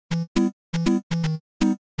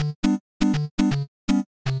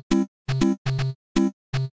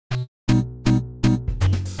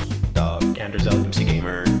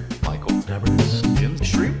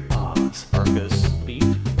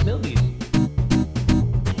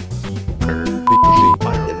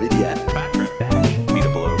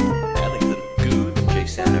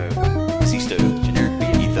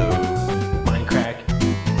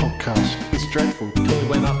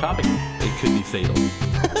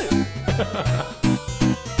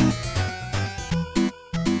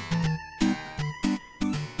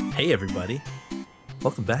Hey everybody,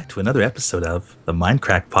 welcome back to another episode of the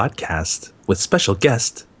Mindcrack podcast with special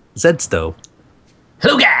guest Zedsteau.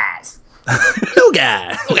 Hello guys! Hello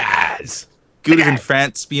guys! Hello guys! Good is in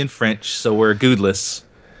France, being French, so we're goodless.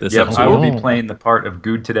 This Yep, episode. I will be playing the part of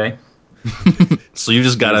Good today. So you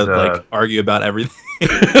just gotta argue about everything.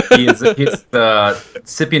 He's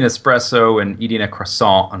sipping espresso and eating a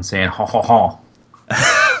croissant and saying ha ha ha.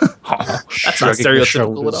 That's not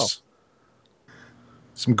stereotypical at all.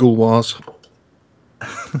 Some gouloirs.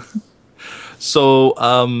 So,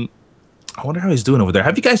 I wonder how he's doing over there.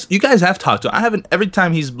 You guys have talked to him. I haven't. Every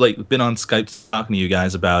time he's been on Skype talking to you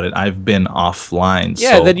guys about it, I've been offline.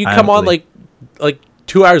 Yeah, so then you come on like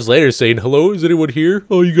 2 hours later saying, "Hello, is anyone here?"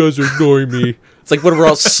 Oh, you guys are ignoring me. It's like when we're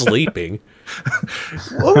all sleeping.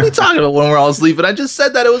 What are we talking about when we're all sleeping? I just said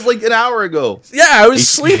that it was like an hour ago. Yeah, I was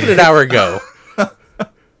sleeping an hour ago.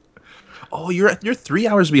 Oh, you're 3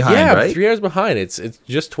 hours behind, yeah, right? I'm 3 hours behind. It's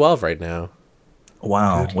just 12 right now.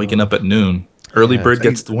 Wow, waking up at noon. Early bird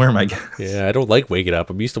gets the worm, I guess. Yeah, I don't like waking up.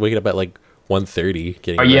 I'm used to waking up at like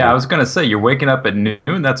 1:30. Oh yeah, I was gonna say you're waking up at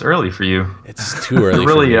noon. That's early for you. It's too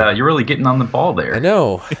early. You're really getting on the ball there. I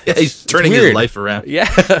know. Yeah, he's turning his life around.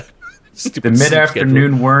 Yeah. The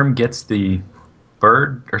mid-afternoon worm gets the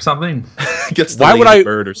bird or something. Gets the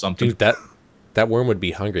bird or something. Dude, that worm would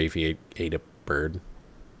be hungry if he ate a bird.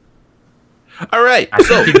 All right,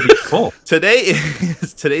 so cool. Today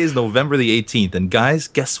is November the 18th, and guys,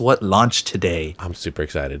 guess what launched today? I'm super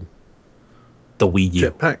excited. The Wii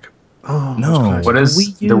U. Jetpack. Oh no! What is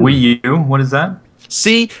the Wii U? What is that?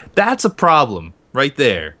 See, that's a problem right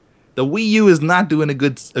there. The Wii U is not doing a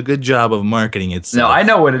good job of marketing itself. No, I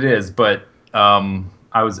know what it is, but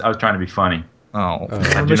I was trying to be funny. Oh,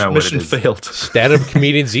 I do know what it is. mission failed. Stand-up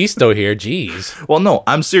comedian Zedsteau here. Jeez. Well, no,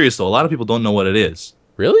 I'm serious though. A lot of people don't know what it is.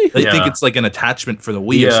 Really? They think it's like an attachment for the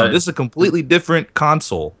Wii or something. This is a completely different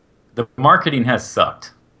console. The marketing has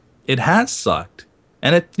sucked. It has sucked.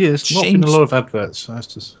 And it's not been a lot of adverts, I have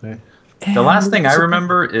to say. The last thing I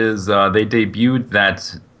remember is they debuted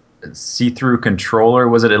that see-through controller.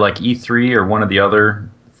 Was it at like E3 or one of the other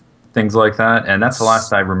things like that? And that's the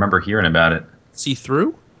last I remember hearing about it.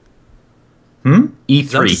 See-through?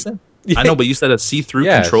 E3. I know, but you said a see-through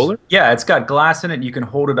controller? Yeah, it's got glass in it. You can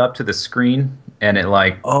hold it up to the screen, and it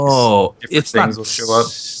it's things not will show up.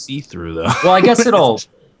 See-through though. Well, I guess it'll.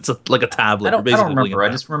 It's like a tablet. I don't remember. I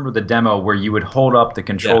just remember the demo where you would hold up the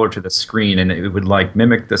controller to the screen, and it would like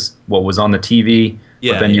mimic what was on the TV.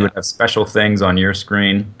 But then you would have special things on your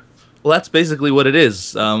screen. Well, that's basically what it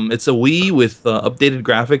is. It's a Wii with updated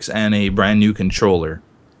graphics and a brand new controller.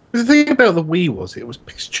 The thing about the Wii was it was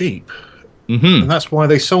piss cheap. Mm-hmm. And that's why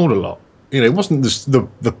they sold a lot. You know, it wasn't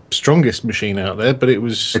the strongest machine out there, but it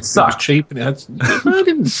was cheap and it had. It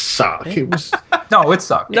didn't suck. It was no, it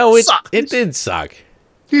sucked. No, it did suck.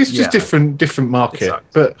 It's just different market,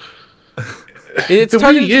 but it's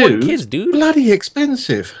targeted for kids, dude. Bloody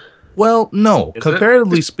expensive. Well, no,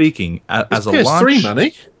 comparatively speaking, as a PS3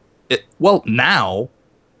 money. Now.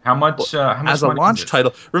 How much? As a launch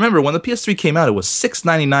title, remember when the PS3 came out, it was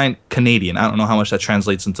 $6.99 Canadian. I don't know how much that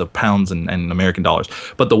translates into pounds and American dollars,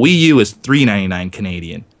 but the Wii U is $3.99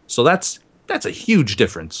 Canadian. So that's a huge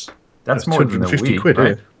difference. That's more than the Wii. Quid,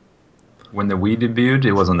 right? When the Wii debuted,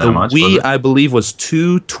 it wasn't that much. The Wii, I believe, was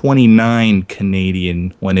 $2.29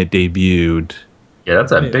 Canadian when it debuted. Yeah,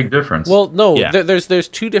 that's a big difference. Well, no, there's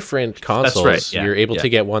two different consoles. That's right. Yeah, you're able to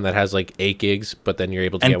get one that has like 8 gigs, but then you're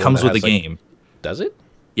able to get one comes that with has, a game. Does it?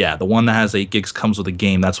 Yeah, the one that has 8 gigs comes with a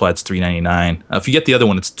game. That's why it's $3.99. If you get the other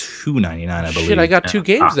one, it's $2.99, I believe. Shit, I got 2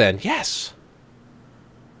 games then. Yes.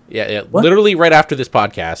 Yeah. Literally right after this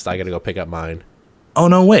podcast, I got to go pick up mine. Oh,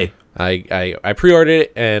 no way. I pre-ordered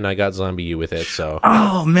it, and I got Zombie U with it, so...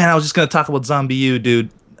 Oh, man, I was just going to talk about Zombie U, dude.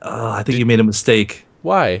 I think you made a mistake.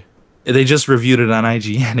 Why? They just reviewed it on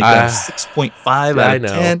IGN. It got a 6.5 out of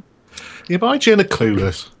 10. Yeah, but IGN are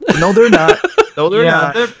clueless. No, they're not. No, they're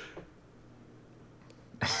not.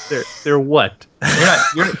 They're what?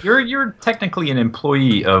 You're technically an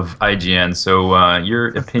employee of IGN, so your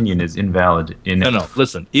opinion is invalid. No.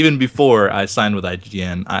 Listen, even before I signed with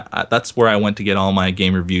IGN, that's where I went to get all my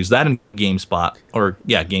game reviews. That and GameSpot,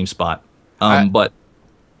 GameSpot. But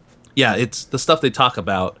yeah, it's the stuff they talk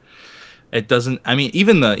about. It doesn't. I mean,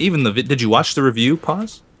 even the. Did you watch the review?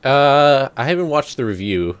 Pause. I haven't watched the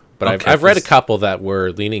review. But I've read a couple that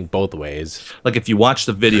were leaning both ways. Like if you watch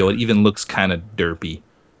the video, it even looks kind of derpy.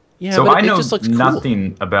 Yeah, so I know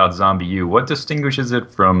nothing about Zombie U. What distinguishes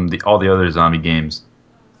it from all the other zombie games?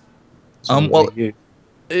 Well,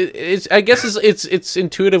 I guess it's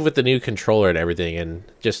intuitive with the new controller and everything, and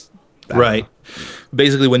just Right.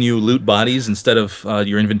 Basically, when you loot bodies, instead of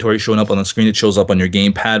your inventory showing up on the screen, it shows up on your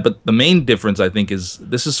gamepad. But the main difference, I think, is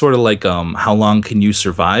this is sort of like how long can you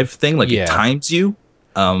survive thing. Like it times you.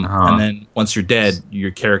 And then once you're dead,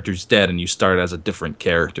 your character's dead, and you start as a different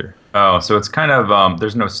character. Oh, so it's kind of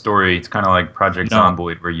there's no story. It's kind of like Project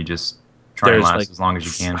Zomboid, where you just try and last as long as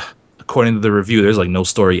you can. According to the review, there's like no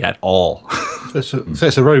story at all. So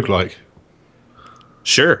it's a roguelike.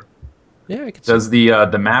 Sure. Yeah, I could Does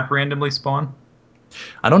the map randomly spawn?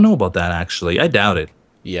 I don't know about that, actually. I doubt it.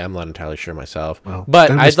 Yeah, I'm not entirely sure myself. Well, but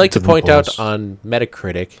don't I'd listen like to to them, point out boss. on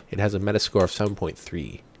Metacritic, it has a Metascore of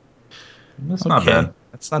 7.3. That's not bad.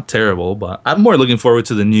 That's not terrible, but I'm more looking forward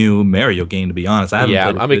to the new Mario game, to be honest. I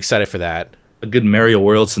haven't played I'm excited for that. a good Mario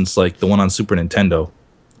World since like the one on Super Nintendo.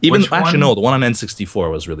 Even Which actually, one? no, the one on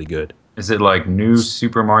N64 was really good. Is it like new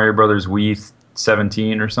Super Mario Brothers Wii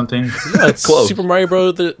 17 or something? No, it's Close. Super Mario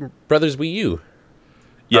Brothers Wii U.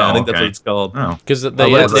 Yeah, I Oh, think that's okay. what it's called. Oh. Because they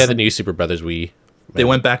that's- had the new Super Brothers Wii. They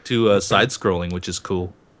went back to side-scrolling, which is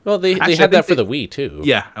cool. Well, they Actually, I had that think for the Wii, too.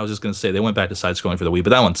 Yeah, I was just gonna say they went back to side-scrolling for the Wii, but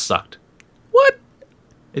that one sucked. What?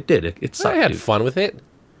 It did. It sucked. I had dude. fun with it.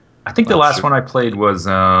 I think the last one I played was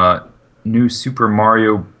new Super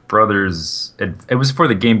Mario Brothers. It was for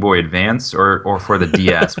the Game Boy Advance or for the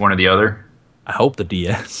DS, one or the other. I hope the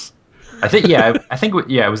DS. I think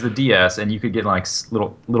it was the DS, and you could get like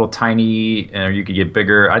little tiny, or you could get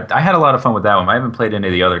bigger. I had a lot of fun with that one. I haven't played any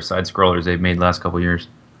of the other side scrollers they've made the last couple of years.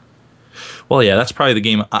 Well, yeah, that's probably the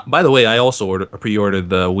game. By the way, I also pre-ordered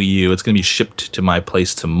the Wii U. It's gonna be shipped to my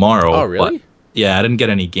place tomorrow. Oh, really? But, yeah, I didn't get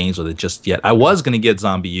any games with it just yet. I was gonna get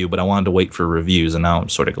Zombie U, but I wanted to wait for reviews, and now I'm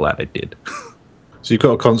sort of glad I did. So you've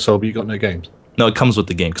got a console, but you've got no games. No, it comes with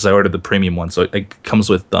the game because I ordered the premium one, so it comes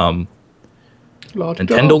with La-di-da.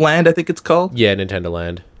 Nintendo Land, I think it's called. Yeah, Nintendo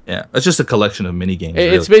Land. Yeah, it's just a collection of mini games.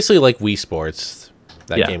 It's basically like Wii Sports.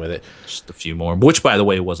 That Yeah. came with it. just a few more, which, by the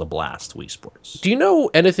way, was a blast. Wii Sports. Do you know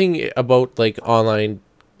anything about like online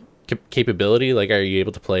capability? Like, are you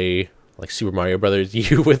able to play like Super Mario Brothers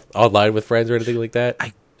U with online with friends or anything like that?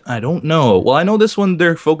 I don't know. Well, I know this one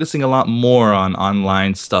they're focusing a lot more on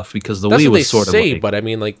online stuff because the That's Wii what they was sort of say, like, but I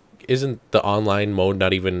mean, like, isn't the online mode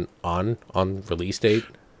not even on release date?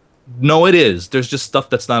 no, it is. There's just stuff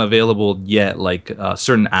that's not available yet, like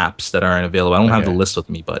certain apps that aren't available. I don't have the Okay. list with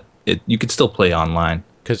me, but you could still play online.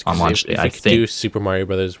 Because on launch if day, we I could think. do Super Mario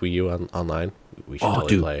Brothers Wii U online, we should totally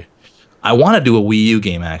dude. play. I want to do a Wii U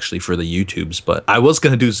game actually for the YouTubes, but I was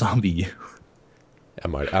gonna do Zombie U.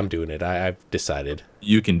 I'm doing it. I've decided.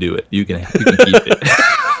 You can do it. You can keep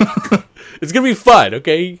it. It's gonna be fun.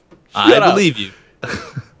 Okay, I Shut up. believe you.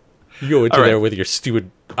 You go into All right. there with your stupid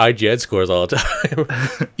IGN scores all the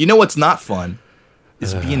time. You know what's not fun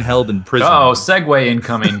is being held in prison. Oh, segue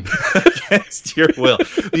incoming. Against your will.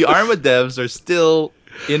 The Arma devs are still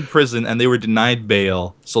in prison and they were denied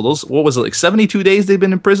bail. So those, what was it, like 72 days they've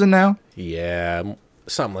been in prison now? Yeah,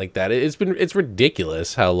 something like that. It's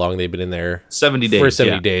ridiculous how long they've been in there. 70 days. For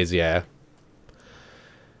 70 yeah. days, yeah.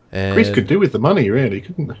 And Greece could do with the money, really,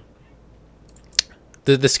 couldn't they?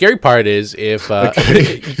 the scary part is if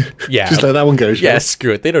yeah, Just let that one go. shall yeah, we?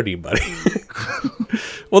 screw it. They don't need money.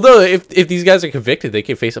 Well, though, if these guys are convicted, they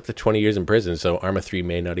can face up to 20 years in prison. So Arma 3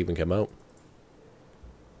 may not even come out.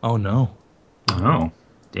 Oh no. Oh,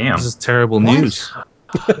 damn. This is terrible news.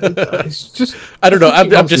 It's just. I don't know.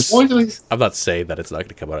 I'm just. Why do they- I'm not saying that it's not going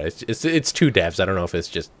to come out. It's two devs. I don't know if it's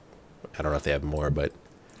just. I don't know if they have more, but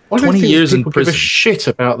why do 20 they think years in people give a prison. shit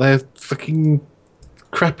about their fucking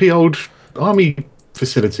crappy old army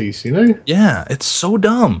facilities, you know? Yeah, it's so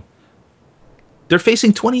dumb. They're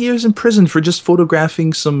facing 20 years in prison for just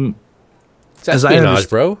photographing some. it's As I espionage, understand-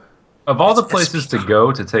 bro. Of all the places to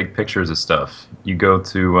go to take pictures of stuff, you go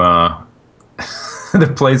to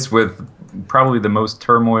the place with probably the most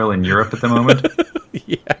turmoil in Europe at the moment.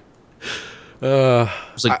 Yeah.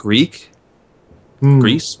 Was it Greek? Hmm.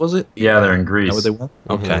 Greece, was it? Yeah, they're in Is Greece. that where they went?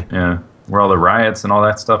 Okay. Yeah, where all the riots and all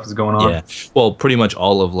that stuff is going on. Yeah. Well, pretty much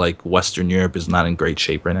all of like Western Europe is not in great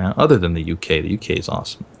shape right now, other than the UK. The UK is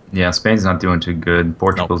awesome. Yeah, Spain's not doing too good. No,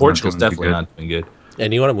 Portugal's, Portugal's not doing definitely too good. not doing good.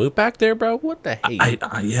 And you want to move back there, bro? What the hell?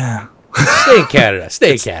 Yeah. Stay in Canada.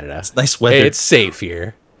 Stay in Canada. It's nice weather. Hey, it's safe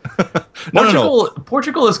here. No.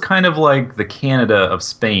 Portugal is kind of like the Canada of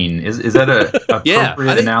Spain. Is that a Yeah,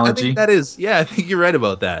 appropriate I analogy? think that is. Yeah, I think you're right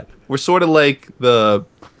about that. We're sort of like the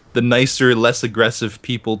nicer, less aggressive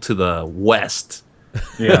people to the west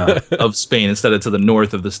Yeah. of Spain instead of to the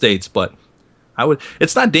north of the states. But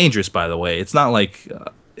it's not dangerous, by the way. It's not like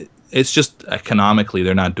it's just economically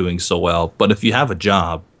they're not doing so well. But if you have a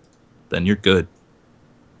job, then you're good.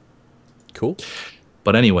 Cool.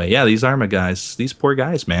 But anyway, yeah, these Arma guys, these poor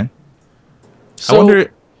guys, man. So, I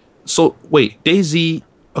wonder. So wait, DayZ.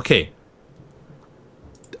 Okay,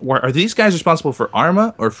 are these guys responsible for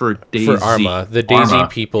Arma or for DayZ? For Arma, the DayZ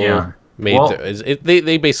people made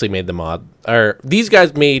they basically made the mod. Or these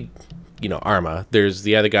guys made, Arma. There's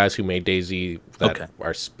the other guys who made DayZ that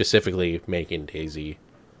are specifically making DayZ.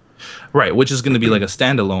 Right, which is going to be like a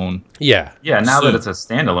standalone. Yeah. Yeah, now that it's a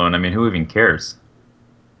standalone, I mean, who even cares?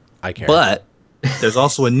 I care. But there's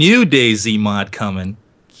also a new DayZ mod coming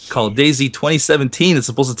called DayZ 2017. It's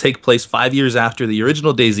supposed to take place 5 years after the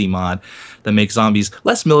original DayZ mod that makes zombies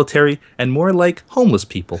less military and more like homeless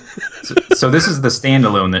people. So this is the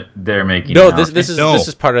standalone that they're making. No, now. this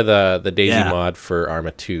is part of the DayZ mod for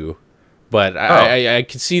Arma 2. But I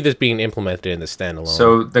could see this being implemented in the standalone.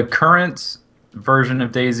 So the current version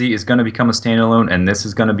of DayZ is going to become a standalone, and this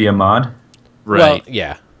is going to be a mod? Right. Well,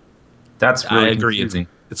 yeah. That's really I agree. confusing.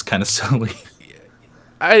 It's kind of silly.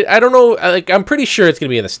 I don't know. I'm pretty sure it's going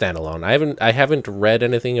to be in the standalone. I haven't read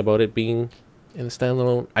anything about it being in the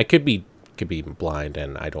standalone. I could be blind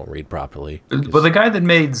and I don't read properly. But the guy that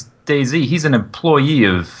made DayZ, he's an employee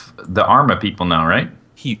of the Arma people now, right?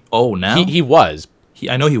 Now he was.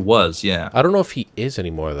 I know he was. Yeah. I don't know if he is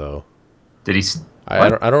anymore though. Did he? I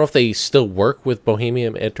don't know if they still work with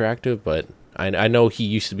Bohemian Interactive, but I know he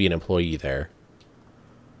used to be an employee there.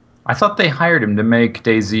 I thought they hired him to make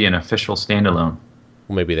DayZ an official standalone.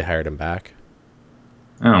 Well, maybe they hired him back.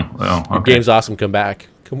 Oh, well, okay. Your game's awesome. Come back.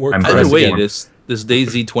 Come work. Either way, this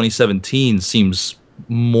DayZ 2017 seems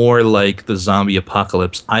more like the zombie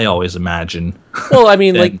apocalypse I always imagine. Well, I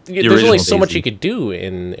mean, like there's only so DayZ. much you could do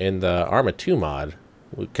in the Arma 2 mod,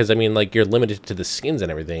 because I mean, like you're limited to the skins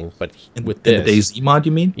and everything. But with this, in the DayZ mod,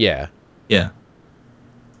 you mean? Yeah. Yeah.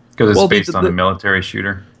 Because it's based on a military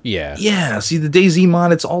shooter. Yeah. Yeah. See, the DayZ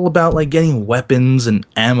mod, it's all about like getting weapons and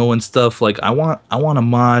ammo and stuff. Like I want a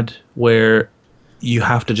mod where you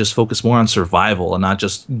have to just focus more on survival and not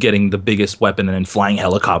just getting the biggest weapon and then flying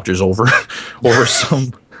helicopters over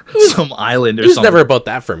some island or something. It was never about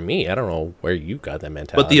that for me. I don't know where you got that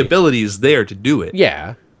mentality. But the ability is there to do it.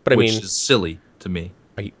 Yeah, but which is silly to me.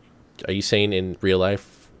 Are you saying in real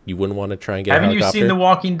life you wouldn't want to try and get Haven't a helicopter? you seen The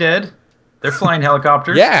Walking Dead? They're flying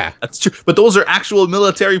helicopters. Yeah, That's true. But those are actual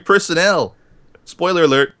military personnel. Spoiler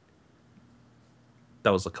alert. That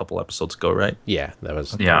was a couple episodes ago, right? yeah, that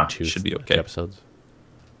was two. Should be okay. Episodes.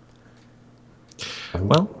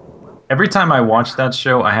 Well, Every time I watch that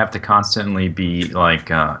show, I have to constantly be like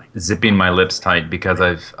zipping my lips tight because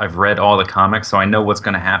I've read all the comics, so I know what's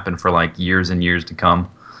going to happen for like years and years to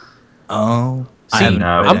come. oh, See,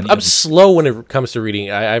 I'm slow when it comes to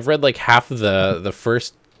reading. I've read like half of the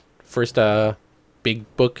first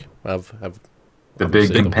big book of The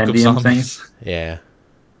big compendium things. Yeah.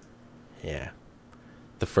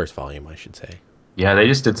 The first volume, I should say. Yeah, they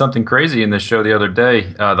just did something crazy in this show the other day.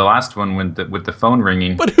 The last one with the phone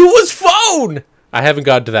ringing. But who was phone? I haven't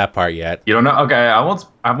gotten to that part yet. You don't know? Okay, I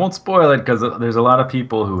won't spoil it because there's a lot of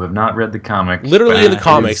people who have not read the comic. Literally in the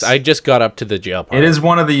comics, I just got up to the jail part. It is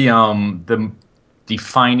one of the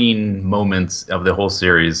defining moments of the whole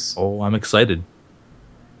series. Oh, I'm excited.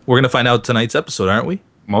 We're going to find out tonight's episode, aren't we?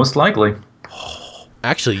 Most likely.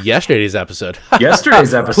 Actually, yesterday's episode.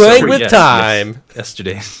 Yesterday's episode. Playing with time. Yes,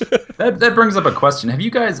 yesterday. That brings up a question. Have you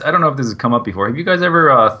guys, I don't know if this has come up before, have you guys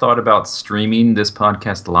ever thought about streaming this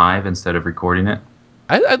podcast live instead of recording it?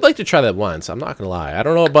 I'd like to try that once. I'm not going to lie. I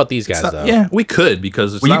don't know about these guys, though. Yeah, we could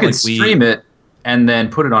because it's Well, you not could like we stream it and then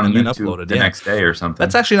put it on and then YouTube upload it, the yeah. next day or something.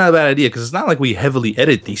 That's actually not a bad idea because it's not like we heavily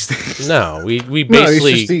edit these things. No, we No,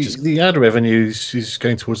 basically... it's just the ad revenue is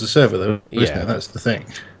going towards the server, though. Isn't Yeah. it? That's the thing.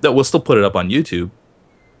 That we'll still put it up on YouTube.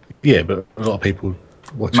 Yeah, but a lot of people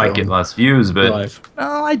watch Might it get on less views, but live.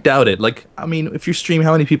 Oh, I doubt it. Like, I mean, if you stream,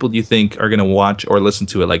 how many people do you think are going to watch or listen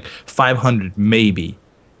to it? Like 500, maybe.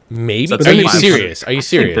 Maybe? So that's Are you 500. serious? Are you I think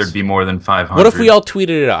serious? there'd be more than 500. What if we all tweeted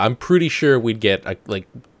it out? I'm pretty sure we'd get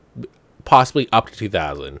possibly up to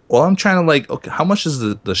 2,000. Well, I'm trying to like, okay, how much does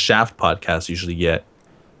the Shaft podcast usually get?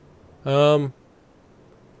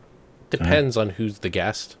 Depends on who's the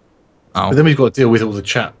guest. But then we've got to deal with all the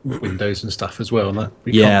chat windows and stuff as well. And that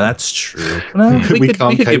we Yeah, can't that's true. No, we We could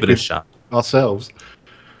can't give cope it a with- shot. ourselves.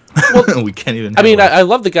 We can't even. I mean, handle it. I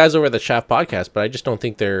love the guys over at the Shaft podcast, but I just don't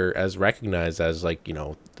think they're as recognized as like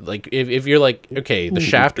if you're like, okay, the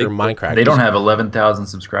Shaft or Mindcrack. They don't have 11,000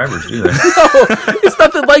 subscribers, do they? No, it's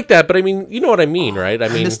nothing like that. But I mean, you know what I mean, right? I I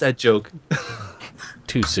mean, missed that joke.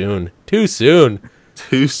 too soon. Too soon.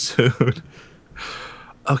 Too soon.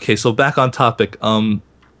 Okay, so back on topic.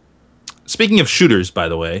 Speaking of shooters, by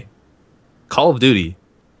the way, Call of Duty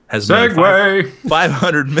has made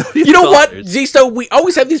 $500 million. You know what, Zedsteau? We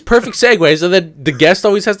always have these perfect segues, and then the guest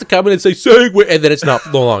always has to come in and say segue, and then it's no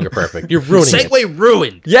longer perfect. You're ruining it. Segue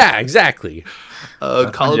ruined. Yeah, exactly.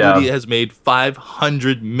 Call of Duty has made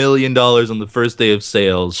 $500 million on the first day of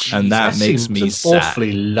sales, and that makes me sad. An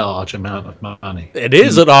awfully large amount of money. It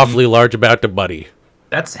is an awfully large amount of money.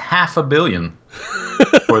 That's $500 million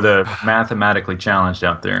for the mathematically challenged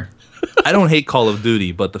out there. I don't hate Call of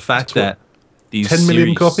Duty, but the fact that these 10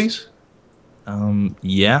 million copies?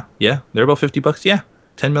 Yeah, they're about $50. Yeah,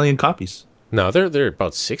 10 million copies. No, they're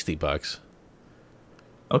about $60.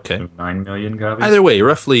 Okay, 9 million copies. Either way,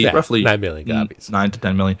 roughly 9 million copies, 9 to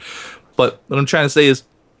 10 million. But what I'm trying to say is,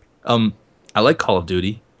 I like Call of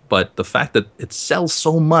Duty, but the fact that it sells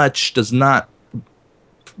so much does not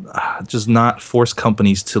force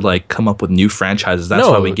companies to like come up with new franchises. That's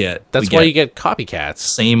why we get. That's why you get copycats.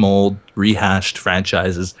 Same old rehashed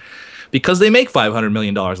franchises, because they make $500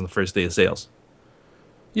 million on the first day of sales.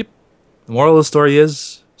 Yep. The moral of the story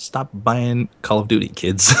is, stop buying Call of Duty,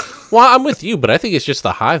 kids. Well, I'm with you, but I think it's just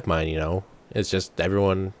the hive mind, you know? It's just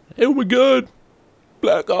everyone, oh my god,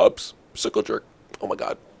 Black Ops, Sickle Jerk, oh my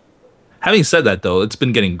god. Having said that, though, it's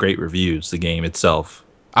been getting great reviews, the game itself.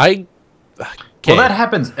 Well, that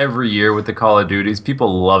happens every year with the Call of Duties.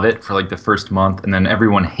 People love it for like the first month, and then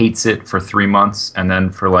everyone hates it for 3 months, and then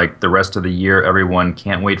for like the rest of the year, everyone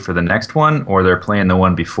can't wait for the next one, or they're playing the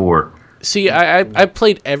one before. See, I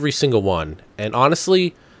played every single one, and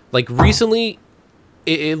honestly, like recently,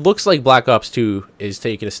 it looks like Black Ops 2 is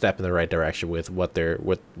taking a step in the right direction with what they're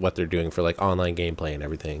doing for like online gameplay and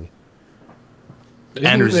everything.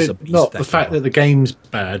 Anders is not the fact that the game's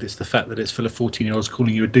bad; it's the fact that it's full of 14-year-olds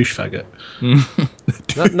calling you a douche faggot.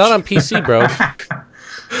 not on PC, bro.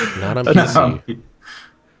 Not on PC.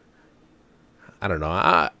 I don't know.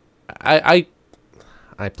 I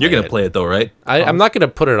You're gonna play it though, right? I'm not gonna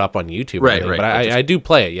put it up on YouTube, right? But I do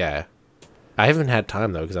play it. Yeah. I haven't had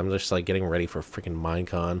time though because I'm just like getting ready for freaking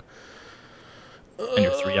Minecon. And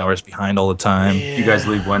you're 3 hours behind all the time. Yeah. You guys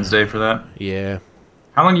leave Wednesday for that? Yeah.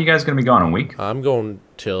 How long are you guys going to be gone? A week? I'm going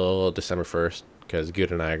till December 1st because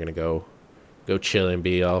Good and I are going to go chill and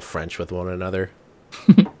be all French with one another.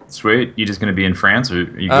 Sweet. You just going to be in France, or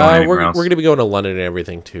are you going anywhere else? We're going to be going to London and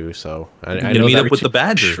everything too. So I know meet up with the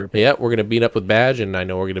Badger. Yeah, we're going to meet up with Badge, and I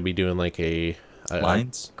know we're going to be doing like a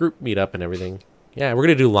group meetup and everything. Yeah, we're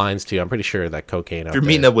going to do lines too. I'm pretty sure that cocaine. If you're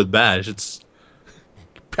meeting up with Badge, it's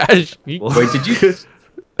Badge. Wait, did you?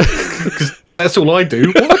 That's all I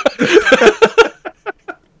do. What?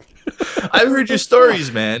 I've heard your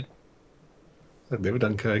stories, man. I've never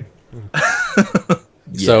done coke.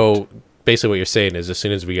 So basically, what you're saying is, as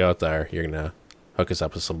soon as we go out there, you're gonna hook us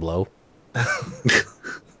up with some blow. This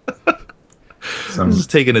is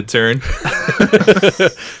taking a turn.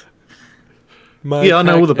 Yeah, I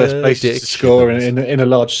know all the best places to score in a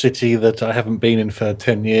large city that I haven't been in for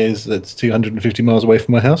 10 years. That's 250 miles away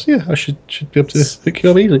from my house. Yeah, I should be able to pick you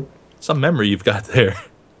up easily. Some memory you've got there.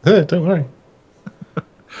 Don't worry.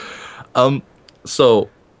 So,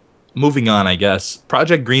 moving on, I guess.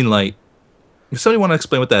 Project Greenlight. Does somebody want to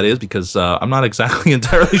explain what that is? Because I'm not exactly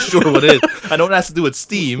entirely sure what it is. I know it has to do with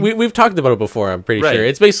Steam. We've talked about it before, I'm pretty sure.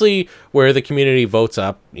 It's basically where the community votes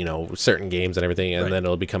up, certain games and everything, and then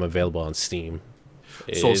it'll become available on Steam.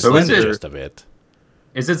 So is the gist of it.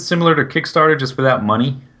 Is it similar to Kickstarter, just without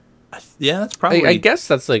money? Yeah, that's probably... I guess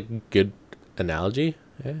that's a good analogy.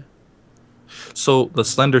 Yeah. So the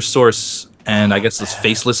Slender source, and I guess this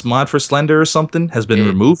faceless mod for Slender or something, has been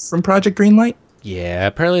removed from Project Greenlight? Yeah,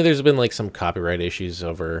 apparently there's been like some copyright issues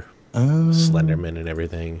over Slenderman and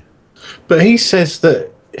everything. But he says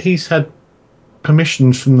that he's had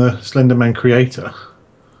permission from the Slenderman creator.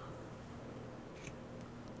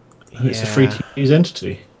 And it's a free-to-use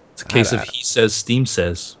entity. It's a case of he says, Steam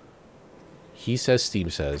says. He says, Steam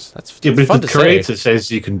says. That's yeah, but fun if the creator says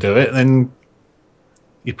you can do it, then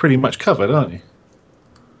you're pretty much covered, aren't you?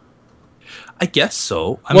 I guess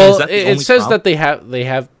so. I mean, is that it says that they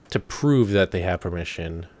have to prove that they have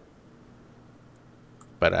permission.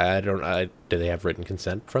 But I don't. Do they have written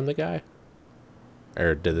consent from the guy,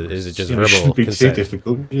 or is it just verbal consent? Too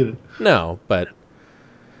difficult, no, but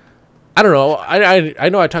I don't know. I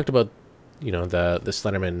know I talked about the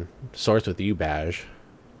Slenderman source with you, Badge,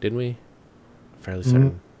 didn't we? Fairly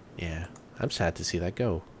certain. Yeah, I'm sad to see that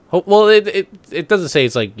go. Well, it doesn't say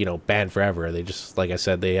it's like banned forever. They just, like I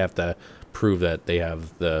said, they have to prove that they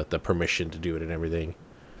have the permission to do it and everything.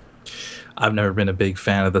 I've never been a big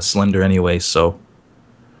fan of the Slender anyway, so.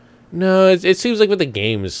 No, it seems like with the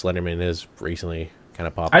games, Slenderman has recently kind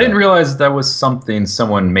of popped up. I didn't realize that was something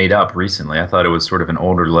someone made up recently. I thought it was sort of an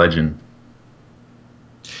older legend.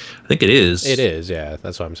 I think it is. It is, yeah.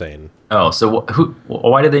 That's what I'm saying. Oh, so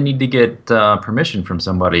why do they need to get permission from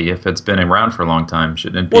somebody if it's been around for a long time?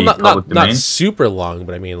 Shouldn't it be public domain? Not super long,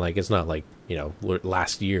 but I mean, like, it's not like, you know,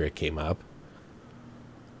 last year it came up.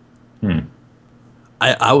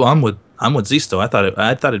 I'm with Zedsteau. I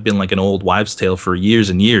thought it'd been like an old wives' tale for years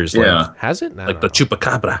and years. Yeah, like, has it? Like the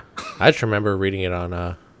chupacabra. I just remember reading it on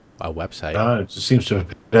a website. It just seems to have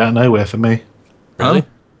been out of nowhere for me. Really?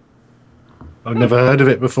 I've never heard of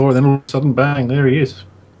it before. Then all of a sudden, bang! There he is.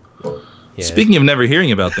 Yeah. Speaking of never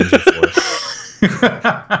hearing about things before,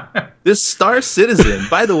 this Star Citizen.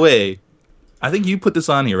 By the way, I think you put this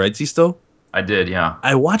on here, right, Zedsteau? I did. Yeah,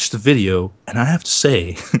 I watched the video, and I have to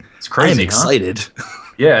say, it's crazy. I'm excited.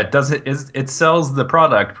 Yeah, it does. It sells the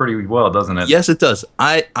product pretty well, doesn't it? Yes, it does.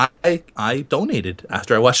 I donated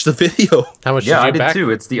after I watched the video. How much? Yeah, I did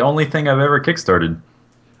too. It's the only thing I've ever kickstarted.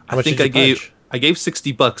 I think I gave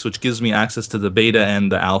 $60, which gives me access to the beta and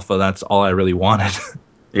the alpha. That's all I really wanted.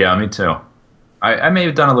 Yeah, me too. I may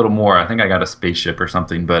have done a little more. I think I got a spaceship or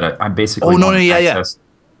something, but I basically access.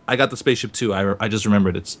 I got the spaceship too. I just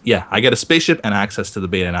remembered I get a spaceship and access to the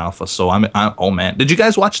beta and alpha. So I'm oh man. Did you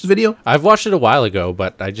guys watch the video? I've watched it a while ago,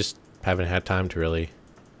 but I just haven't had time to really.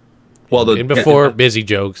 Well, busy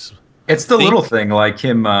jokes. It's the little thing, like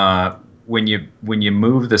him when you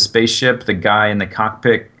move the spaceship, the guy in the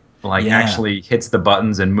cockpit actually hits the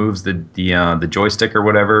buttons and moves the joystick or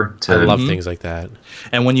whatever. I love things like that.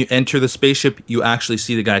 And when you enter the spaceship, you actually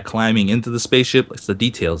see the guy climbing into the spaceship. It's the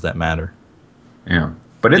details that matter. Yeah.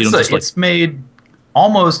 But it's made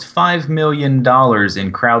almost $5 million in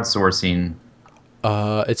crowdsourcing.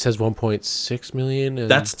 It says 1.6 million.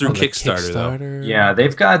 That's through Kickstarter, though. Yeah,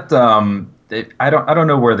 they've got. I don't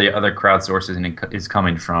know where the other crowdsourcing is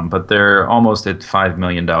coming from, but they're almost at $5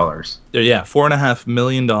 million. $4.5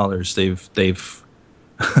 million. They've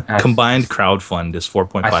combined crowdfund is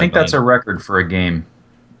 4.5. I think that's a record for a game.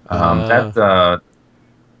 The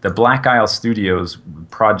Black Isle Studios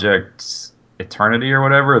Project Eternity or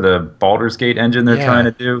whatever, the Baldur's Gate engine they're trying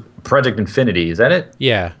to do. Project Infinity, is that it?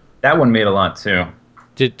 Yeah. That one made a lot too.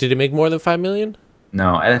 Did it make more than 5 million?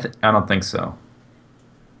 No, I don't think so.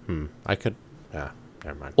 I could.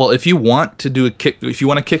 Never mind. Well, if you want to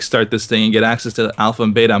kickstart this thing and get access to the alpha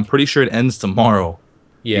and beta, I'm pretty sure it ends tomorrow.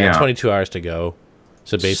 Yeah. 22 hours to go.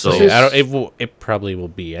 So basically, it probably will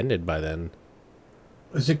be ended by then.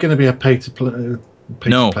 Is it going to be a pay to play?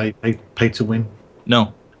 Pay to win?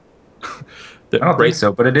 No. I don't think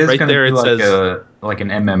so, but it is going to be like an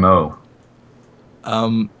MMO.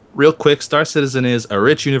 Real quick, Star Citizen is a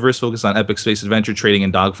rich universe focused on epic space adventure, trading,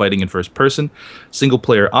 and dogfighting in first person. Single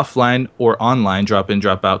player offline or online, drop in,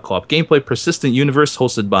 drop out, co-op gameplay, persistent universe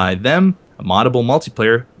hosted by them, a moddable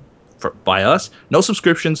multiplayer by us. No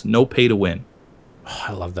subscriptions, no pay to win. Oh,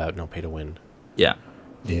 I love that, no pay to win. Yeah.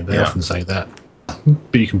 Yeah, they often say that.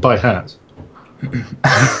 But you can buy hats.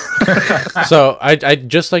 So I'd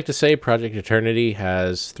just like to say Project Eternity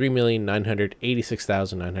has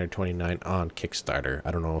 3,986,929 on Kickstarter. I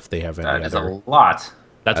don't know if they have any That is a lot.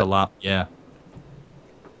 That's a lot, yeah.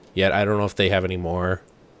 Yet I don't know if they have any more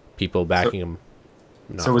people backing them.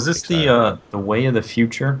 So is this the way of the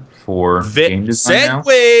future for game design now?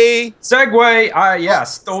 Segway! Yeah,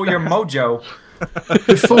 stole your mojo.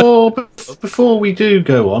 Before we do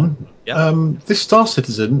go on, this Star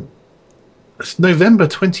Citizen, it's November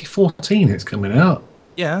 2014 it's coming out.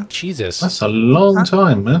 Yeah. Jesus. That's a long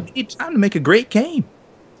time, man. It's time to make a great game.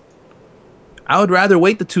 I would rather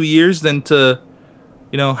wait the 2 years than to,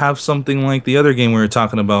 have something like the other game we were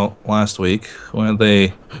talking about last week, where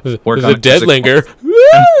they work on the Deadlinger.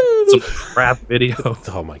 Some crap video.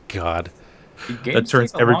 Oh my god. That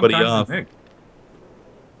turns everybody off.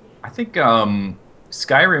 I think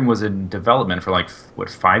Skyrim was in development for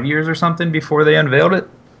 5 years or something before they unveiled it.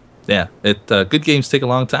 Yeah, good games take a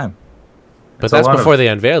long time. But that's before they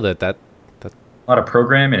unveiled it. That a lot of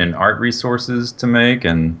programming and art resources to make,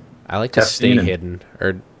 and I like to stay hidden,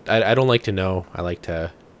 or I don't like to know. I like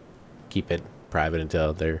to keep it private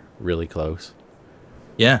until they're really close.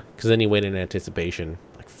 Yeah, because then you wait in anticipation.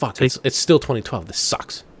 Like fuck, it's still 2012. This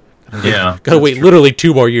sucks. Yeah, gotta wait literally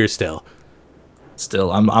 2 more years still.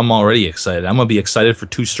 Still, I'm already excited. I'm gonna be excited for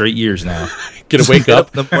 2 straight years now. Gonna wake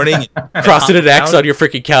up in the morning, crossing an X on your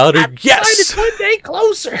freaking calendar. Yes, 1 day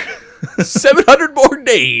closer. 700 more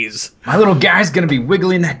days. My little guy's gonna be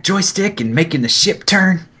wiggling that joystick and making the ship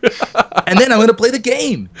turn, and then I'm gonna play the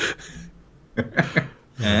game.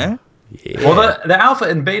 Yeah. Well, the alpha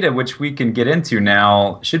and beta, which we can get into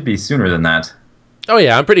now, should be sooner than that. Oh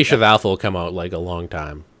yeah, I'm pretty sure the alpha will come out like a long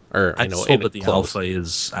time. Or I know hope that the alpha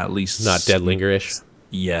is at least not Deadlinger-ish.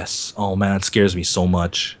 Yes. Oh man, it scares me so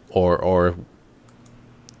much. Or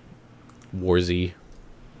Warzy.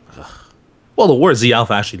 Well, the War Z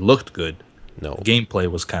Alpha actually looked good. No. The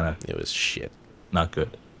gameplay was kind of... It was shit. Not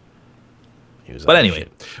good. But anyway,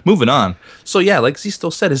 moving on. So yeah, like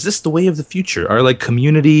Zedsteau said, is this the way of the future? Are like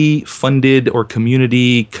community funded or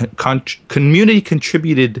community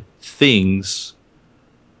contributed things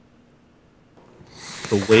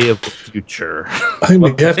the way of the future? I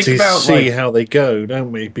think we have to see how they go,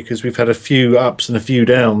 don't we? Because we've had a few ups and a few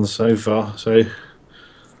downs so far. So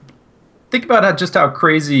think about just how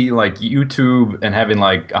crazy like YouTube and having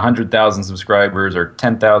like 100,000 subscribers or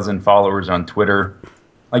 10,000 followers on Twitter.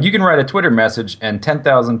 Like you can write a Twitter message and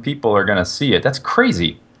 10,000 people are gonna see it. That's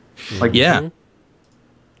crazy. Like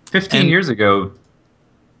 15 years ago,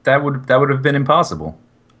 that would have been impossible.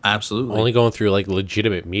 Absolutely. Only going through like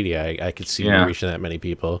legitimate media, I could see reaching that many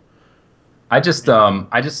people. I just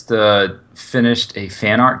finished a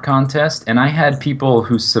fan art contest, and I had people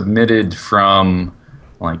who submitted from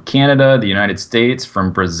like Canada, the United States,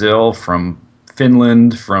 from Brazil, from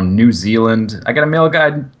Finland, from New Zealand. I got a mail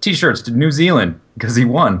guide T-shirts to New Zealand because he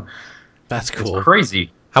won. That's cool. It's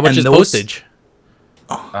crazy. How much is postage?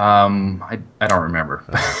 I don't remember.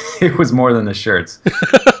 It was more than the shirts.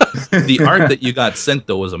 The art that you got sent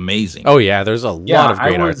though was amazing. Oh yeah, there's a lot of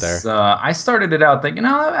great art there. I started it out thinking,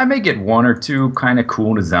 I may get one or two kind of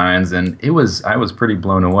cool designs, and I was pretty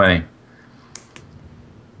blown away.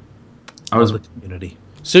 I was with the community.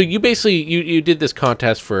 So you basically you did this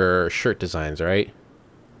contest for shirt designs, right?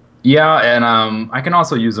 Yeah, and I can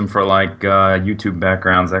also use them for like YouTube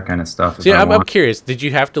backgrounds, that kind of stuff. See, I'm curious. Did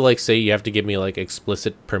you have to like say you have to give me like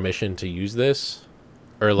explicit permission to use this,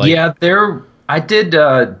 or like? Yeah, I did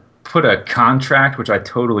put a contract, which I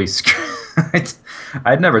totally screwed.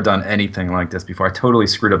 I'd never done anything like this before. I totally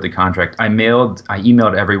screwed up the contract. I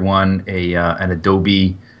emailed everyone an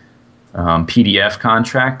Adobe PDF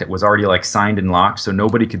contract that was already like signed and locked, so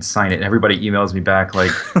nobody could sign it. And everybody emails me back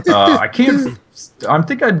like, I can't. I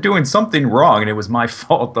think I'm doing something wrong, and it was my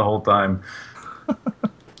fault the whole time.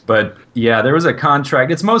 But yeah, there was a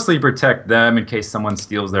contract. It's mostly to protect them in case someone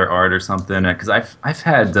steals their art or something. Because I've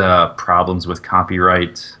had problems with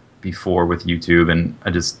copyright before with YouTube, and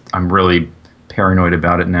I'm really paranoid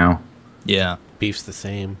about it now. Yeah, beef's the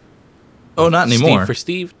same. Oh, not anymore.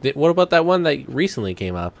 Steve, what about that one that recently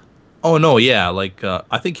came up? Oh no, yeah, like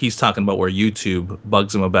I think he's talking about where YouTube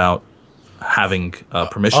bugs him about having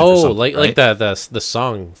permission. Oh, for something, like the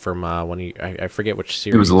song from when I forget which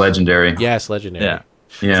series. It was Legendary. Yes, Legendary. Yeah.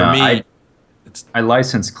 Yeah, for me, I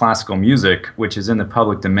license classical music, which is in the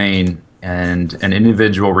public domain, and an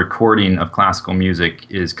individual recording of classical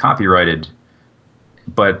music is copyrighted.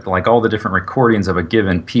 But like all the different recordings of a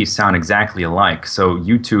given piece sound exactly alike, so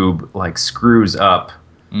YouTube like screws up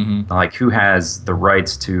like who has the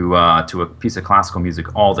rights to a piece of classical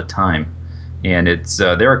music all the time, and it's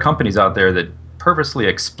there are companies out there that purposely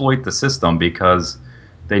exploit the system because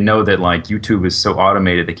they know that like YouTube is so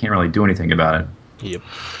automated they can't really do anything about it. Yep.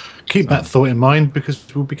 Keep that thought in mind because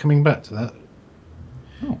we'll be coming back to that.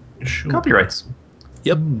 Oh, sure. Copyrights.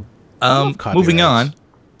 Yep. Moving on.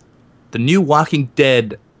 The new Walking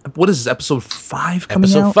Dead. What is this? Episode 5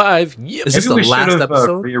 coming out? Episode 5. Yep. Is this the last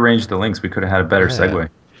episode? Rearranged the links. We could have had a better segue.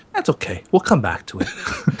 That's okay. We'll come back to it.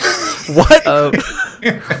 What?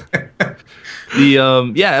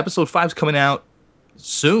 Episode 5's coming out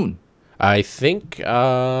soon. I think in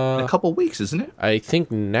a couple weeks, isn't it? I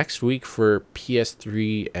think next week for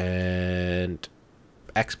PS3 and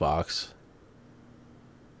Xbox.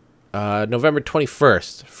 November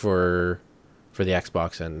 21st for the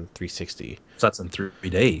Xbox and 360. So that's in 3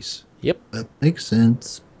 days. Yep. That makes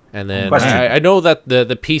sense. And then I know that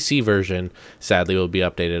the PC version, sadly, will be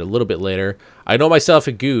updated a little bit later. I know myself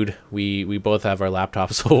and Good, we both have our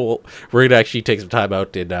laptops, so we're going to actually take some time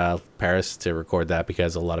out in Paris to record that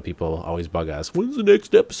because a lot of people always bug us. When's the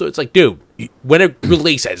next episode? It's like, dude, when it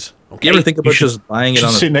releases. Okay? You ever think about just buying it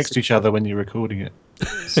on sit next to each other when you're recording it?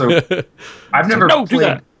 So I've never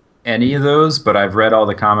played any of those, but I've read all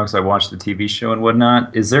the comics. I watched the TV show and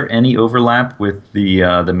whatnot. Is there any overlap with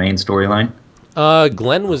the main storyline?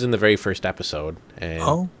 Glenn was in the very first episode,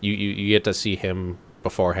 and you get to see him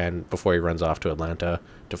beforehand before he runs off to Atlanta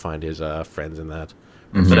to find his friends in that.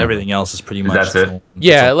 But everything else is pretty much that's it.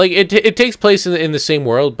 Yeah, like it takes place in the same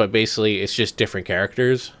world, but basically it's just different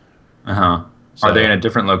characters. So, are they in a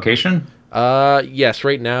different location? Yes.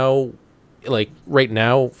 Right now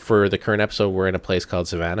for the current episode, we're in a place called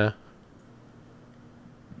Savannah.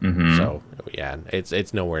 So yeah,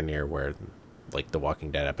 it's nowhere near where like the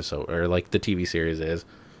Walking Dead episode or like the TV series is.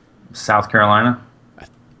 South Carolina?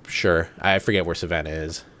 Sure. I forget where Savannah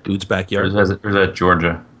is. Dude's backyard. Or is that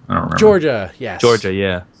Georgia? I don't remember. Georgia, yes. Georgia,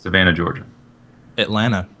 yeah. Savannah, Georgia.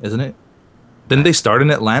 Atlanta, isn't it? Didn't they start in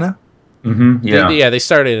Atlanta? Yeah. They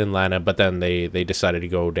started in Atlanta, but then they decided to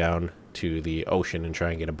go down to the ocean and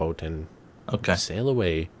try and get a boat and sail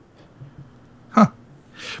away.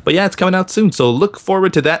 But yeah, it's coming out soon, so look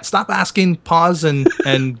forward to that. Stop asking Pause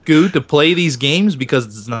and Goo to play these games because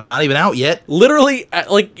it's not even out yet. Literally,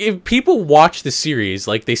 like, if people watch the series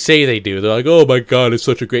like they say they do, they're like, oh my god, it's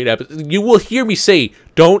such a great episode. You will hear me say,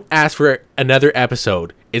 don't ask for another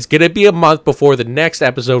episode. It's going to be a month before the next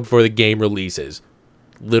episode for the game releases.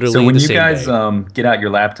 Literally. So when you guys get out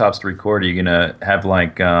your laptops to record, are you going to have,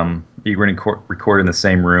 like, you're going to record in the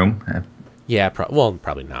same room? Yeah,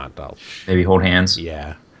 probably not. Maybe hold hands.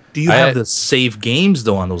 Yeah. Do you have the save games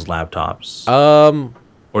though on those laptops?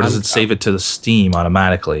 Or does it save it to the Steam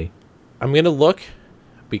automatically? I'm gonna look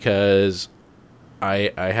because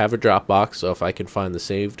I have a Dropbox, so if I can find the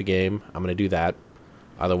saved game, I'm gonna do that.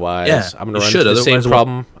 Otherwise, I'm gonna run into the same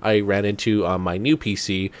problem I ran into on my new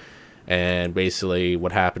PC, and basically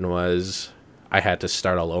what happened was I had to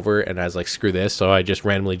start all over, and I was like, "Screw this!" So I just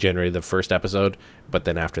randomly generated the first episode, but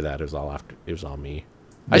then after that, it was all me.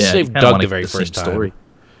 I saved Doug the very first time. Story.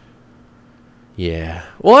 Yeah.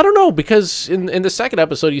 Well, I don't know, because in the second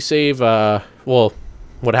episode, you save.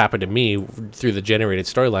 What happened to me through the generated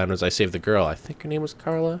storyline was I saved the girl. I think her name was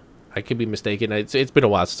Carla. I could be mistaken. It's been a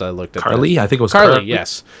while since I looked at Carly. I think it was Carly.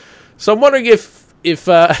 Yes. So I'm wondering if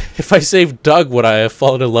I saved Doug, would I have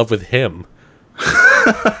fallen in love with him?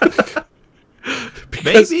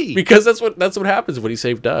 Maybe because that's what happens when you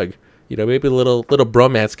save Doug. You know, maybe a little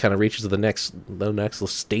bromance kind of reaches the next little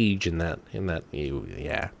stage in that.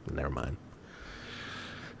 Yeah, never mind.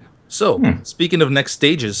 So speaking of next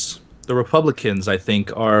stages, the Republicans, I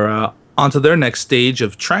think, are onto their next stage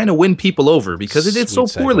of trying to win people over because they did so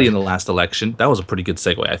poorly in the last election. That was a pretty good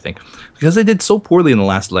segue, I think. Because they did so poorly in the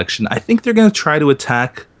last election, I think they're going to try to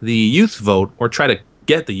attack the youth vote or try to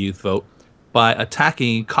get the youth vote by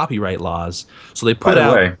attacking copyright laws. So they put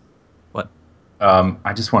out... By the way, what?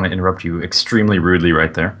 I just want to interrupt you extremely rudely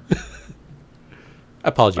right there.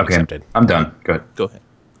 Apology accepted. I'm done. Go ahead.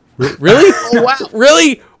 Really? Oh, wow.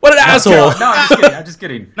 Really? What an asshole. No, I'm just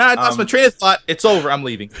kidding. Nah, that's my train of thought. It's over. I'm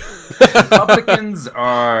leaving. Republicans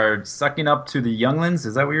are sucking up to the younglings.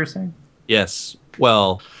 Is that what you're saying? Yes.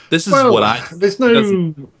 Well, this is what I... There's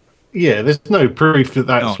no... Yeah, there's no proof that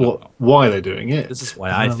that's why they're doing it. This is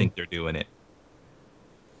why I think they're doing it.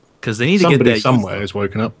 Because they need to get that... Somebody somewhere has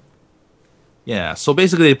woken up. Yeah, so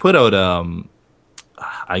basically they put out,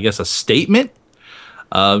 I guess, a statement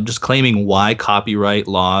just claiming why copyright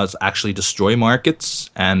laws actually destroy markets,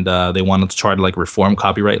 and they wanted to try to like reform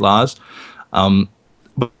copyright laws.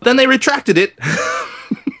 But then they retracted it.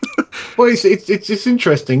 Well, it's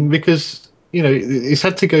interesting because, you know, it's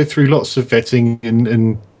had to go through lots of vetting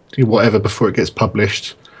and whatever before it gets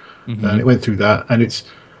published. And it went through that, and it's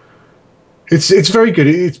very good.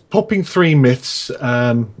 It's popping three myths.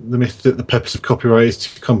 The myth that the purpose of copyright is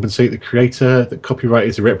to compensate the creator, that copyright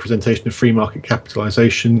is a representation of free market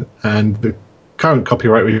capitalization, and the current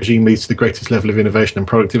copyright regime leads to the greatest level of innovation and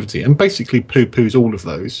productivity, and basically poo-poos all of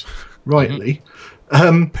those, rightly.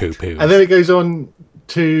 Poo-poo. And then it goes on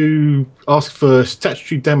to ask for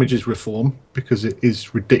statutory damages reform, because it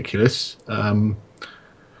is ridiculous.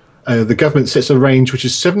 The government sets a range which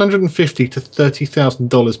is $750 to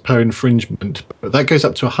 $30,000 per infringement, but that goes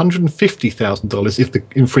up to $150,000 if the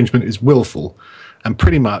infringement is willful. And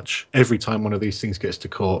pretty much every time one of these things gets to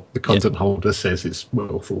court, the content holder says it's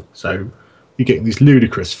willful. So you're getting these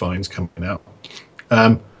ludicrous fines coming out.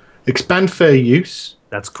 Expand fair use.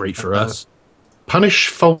 That's great for us. Punish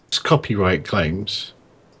false copyright claims,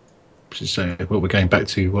 which is what we're going back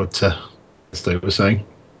to what Zedsteau was saying.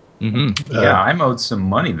 Yeah, I'm owed some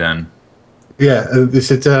money then. Yeah, they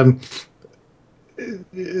said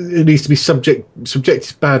it needs to be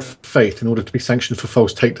subjective bad faith in order to be sanctioned for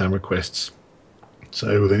false takedown requests.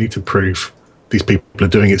 So they need to prove these people are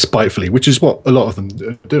doing it spitefully, which is what a lot of them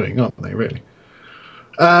are doing, aren't they, really?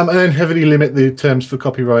 And then heavily limit the terms for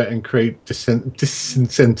copyright and create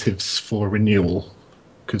disincentives for renewal,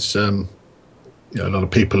 because a lot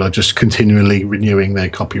of people are just continually renewing their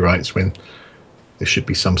copyrights when there should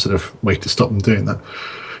be some sort of way to stop them doing that.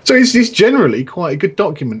 So it's generally quite a good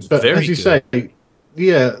document. But as you say,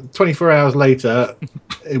 24 hours later,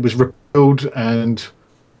 it was repealed, and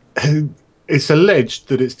it's alleged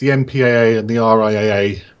that it's the MPAA and the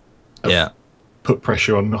RIAA put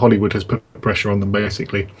pressure on, Hollywood has put pressure on them,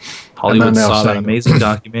 basically. Hollywood saw that amazing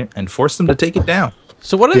document and forced them to take it down.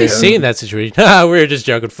 So what do they say in that situation? We're just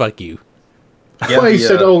joking, fuck you. Well, he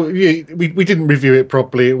said, we didn't review it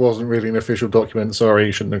properly. It wasn't really an official document. Sorry,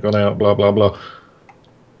 it shouldn't have gone out, blah, blah, blah.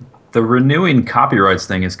 The renewing copyrights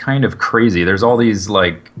thing is kind of crazy. There's all these,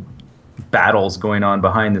 like, battles going on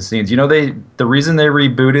behind the scenes. You know, the reason they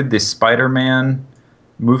rebooted the Spider-Man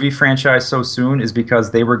movie franchise so soon is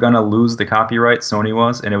because they were going to lose the copyright, Sony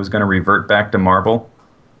was, and it was going to revert back to Marvel.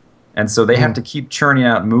 And so they have to keep churning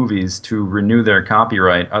out movies to renew their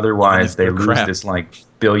copyright. Otherwise, they lose this like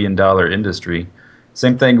billion-dollar industry.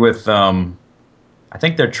 Same thing with, I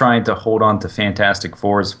think they're trying to hold on to Fantastic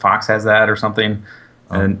Fours. Fox has that or something.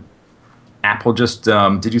 And Apple just,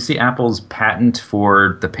 did you see Apple's patent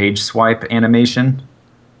for the page swipe animation?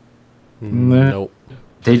 Nope.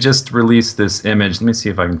 They just released this image. Let me see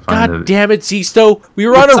if I can find it. God damn it, Zedsteau. We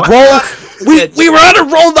were on a roll. We were on a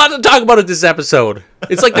roll not to talk about it this episode.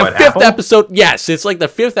 It's like the fifth episode. Yes, it's like the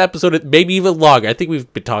fifth episode, maybe even longer. I think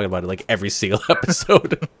we've been talking about it like every single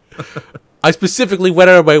episode. I specifically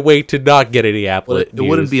went out of my way to not get any Apple news. It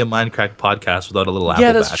wouldn't be a Mindcrack podcast without a little Apple.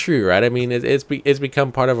 Yeah, that's true, right? I mean, it's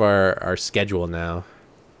become part of our schedule now.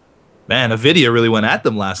 Man, a video really went at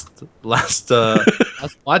them last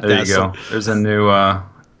podcast. There you go. There's a new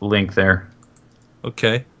link there.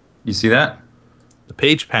 Okay. You see that? The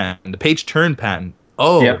page patent, the page turn patent.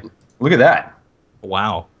 Oh, yeah. Look at that.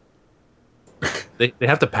 Wow. They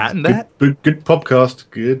have to patent that? Good podcast.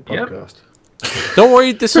 Good podcast. Yep. Don't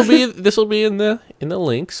worry, this will be in the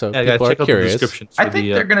link, so people are curious. I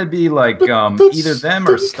think they're going to be like either them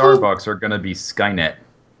or Starbucks are going to be Skynet.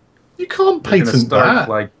 You can't patent that.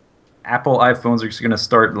 Like Apple iPhones are just going to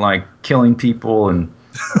start like killing people and.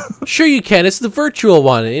 Sure you can. It's the virtual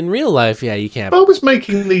one. In real life, yeah, you can't. I was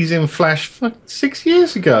making these in Flash 6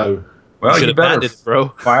 years ago. Well, you better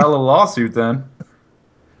file a lawsuit then.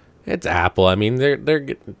 It's Apple. I mean, they're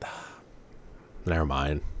never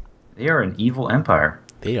mind. They are an evil empire.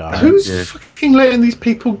 They are. Who's fucking letting these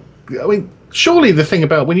people? I mean, surely the thing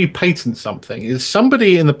about when you patent something is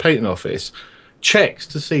somebody in the patent office checks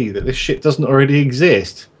to see that this shit doesn't already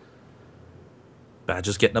exist.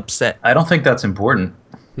 Badger's getting upset. I don't think that's important.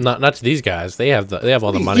 Not to these guys. They have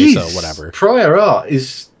all the money, so whatever. Prior art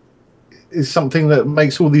is something that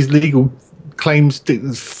makes all these legal claims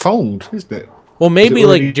fold, isn't it? Well,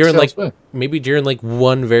 maybe during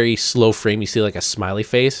one very slow frame, you see like a smiley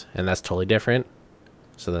face, and that's totally different.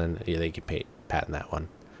 So then they can patent that one.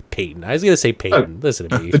 Patent. I was gonna say patent. Listen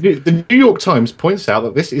to me. The New York Times points out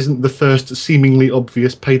that this isn't the first seemingly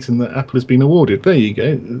obvious patent that Apple has been awarded. There you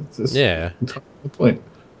go. That's the point.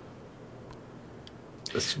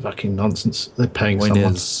 That's fucking nonsense. They're paying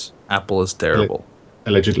someone. Apple is terrible.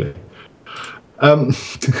 Allegedly.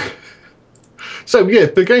 So yeah,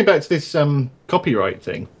 but going back to this copyright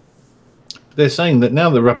thing, they're saying that now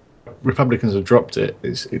the Republicans have dropped it,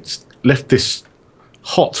 it's left this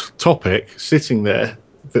hot topic sitting there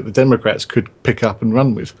that the Democrats could pick up and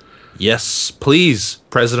run with. Yes, please,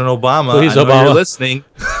 President Obama. Please, I know Obama. You're listening.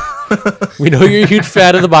 We know you're a huge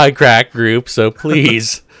fan of the Mindcrack group, so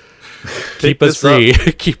please keep us free.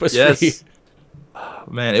 Keep us free.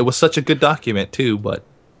 Man, it was such a good document too, but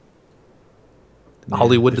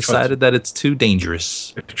Hollywood decided that it's too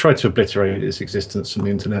dangerous. They tried to obliterate its existence from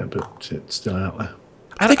the internet, but it's still out there.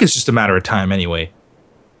 I think it's just a matter of time anyway.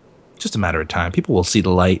 Just a matter of time. People will see the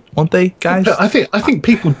light, won't they, guys? I think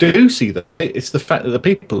people do see that. It's the fact that the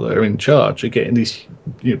people that are in charge are getting these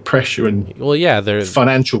pressure and they're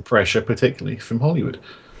financial pressure, particularly from Hollywood.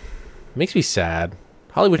 Makes me sad.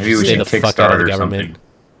 Hollywood should stay the fuck out of the government.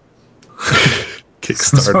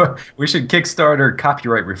 Kickstarter. We should Kickstarter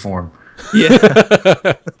copyright reform. Yeah,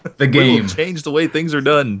 the game will change the way things are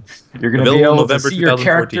done. You're going to be able to see your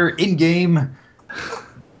character in game,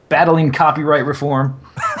 battling copyright reform.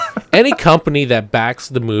 Any company that backs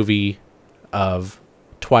the movie of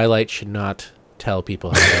Twilight should not tell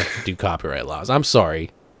people how to do copyright laws. I'm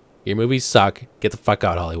sorry, your movies suck. Get the fuck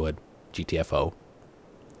out, Hollywood. GTFO.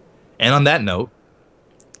 And on that note,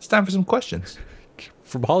 it's time for some questions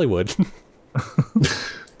from Hollywood.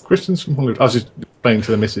 Questions from Hollywood. I was just explaining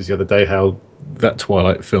to the missus the other day how that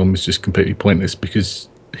Twilight film is just completely pointless because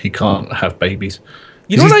he can't have babies.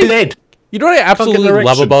 He's dead. You know what I absolutely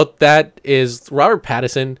love about that is Robert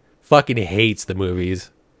Pattinson fucking hates the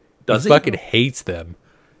movies. Does he? Fucking hates them.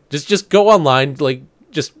 Just go online, like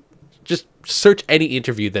just search any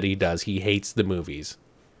interview that he does. He hates the movies.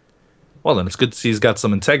 Well, then it's good to see he's got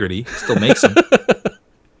some integrity. Still makes him.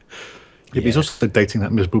 Yeah, but he's also dating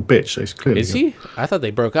that miserable bitch, so he's clearly... Is he? I thought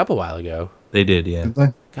they broke up a while ago. They did, yeah. Did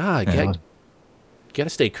they? God, gotta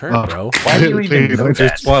stay current, bro. Why do you even know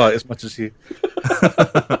that? Twilight as much as you...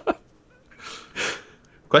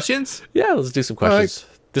 Questions? Yeah, let's do some questions.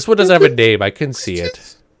 This one doesn't have a name. I couldn't see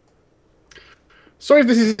it. Sorry if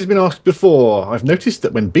this has been asked before. I've noticed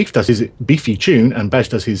that when Beef does his beefy tune and Badge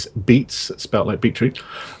does his beats, spelt like beetroot,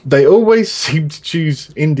 they always seem to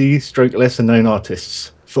choose indie stroke lesser known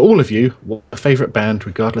artists. for all of you, what's your favourite band,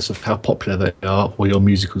 regardless of how popular they are or your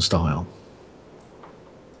musical style?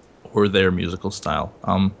 Or their musical style.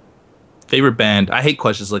 Favorite band. I hate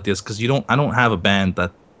questions like this because I don't have a band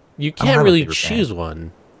that you can't really choose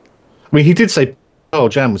one. I mean, he did say Pearl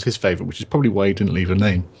Jam was his favourite, which is probably why he didn't leave a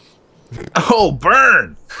name. Oh,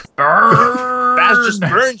 burn! Bash just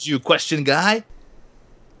burns you, question guy.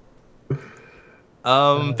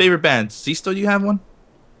 Favorite band. Zedsteau, do you have one?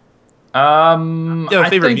 You have a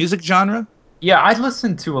favorite music genre? Yeah, I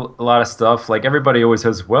listen to a lot of stuff. Like everybody always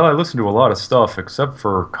says, well, I listen to a lot of stuff except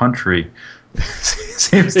for country.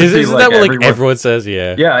 Seems to be Isn't like that what everyone says?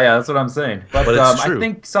 Yeah. Yeah, that's what I'm saying. But I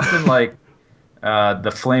think something like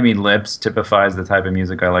the Flaming Lips typifies the type of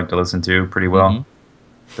music I like to listen to pretty well.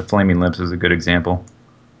 Mm-hmm. The Flaming Lips is a good example.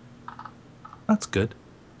 That's good.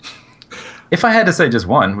 If I had to say just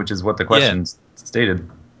one, which is what the question stated.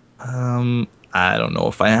 I don't know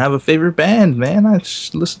if I have a favorite band, man. I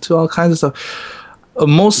just listen to all kinds of stuff.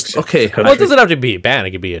 Okay. Well, it doesn't have to be a band.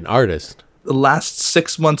 It could be an artist. The last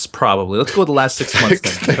 6 months, probably. Let's go with the last 6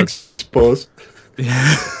 months then. Pause.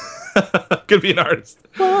 Could be an artist.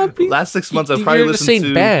 Well, last 6 months, I've probably listened to...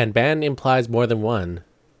 You're band. Band implies more than one.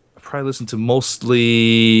 I probably listened to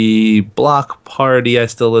mostly Block Party. I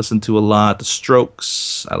still listen to a lot. The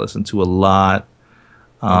Strokes, I listen to a lot.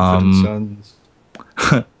 Sons.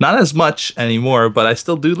 Not as much anymore, but I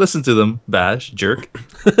still do listen to them. Bash, jerk.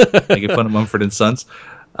 Making fun of Mumford and Sons.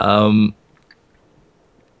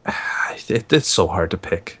 It's so hard to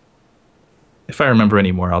pick. If I remember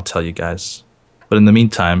any more, I'll tell you guys. But in the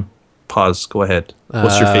meantime, pause. Go ahead.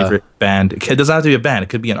 What's your favorite band? It doesn't have to be a band. It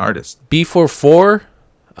could be an artist. B44,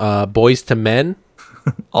 Boys to Men.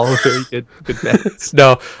 All very good bands.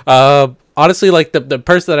 No, honestly, like the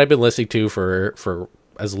person that I've been listening to for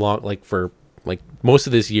as long, for most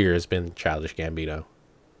of this year has been Childish Gambino.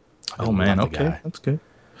 Oh man, okay, that's good.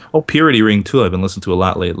 Oh, Purity Ring too. I've been listening to a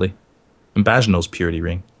lot lately. And Baj knows Purity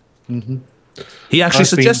Ring. Mm-hmm. He actually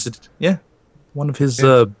suggested, one of his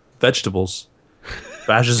vegetables.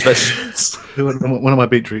 Baj's vegetables. One of my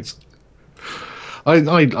beetroots. I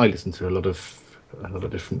listen to a lot of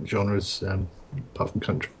different genres, apart from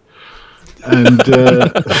country, and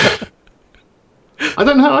I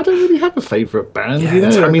don't know. I don't really have a favourite band.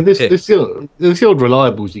 I mean, there's the old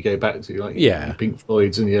reliables you go back to, like your Pink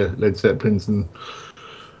Floyds and your Led Zeppelins and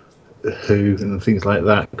Who and things like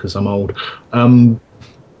that, because I'm old. But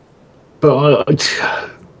I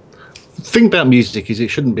thing about music is it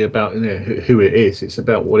shouldn't be about who it is. It's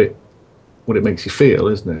about what it makes you feel,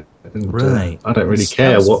 isn't it? And, right. I don't really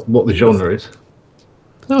care what the genre is.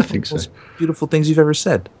 No, I think so. Most beautiful things you've ever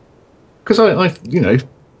said. Because I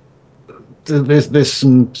there's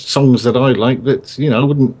some songs that I like that I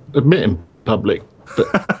wouldn't admit in public, but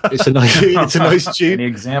it's a nice tune. Any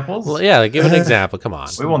examples? Well, yeah, give an example. Come on.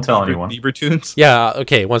 We won't tell anyone. Bieber tunes. Yeah.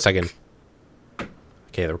 Okay. 1 second.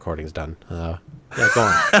 Okay, the recording's done. Yeah, go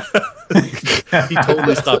on. He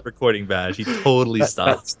totally stopped recording, Bash. He totally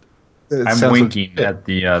stopped. I'm winking at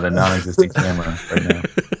the non-existent camera right now.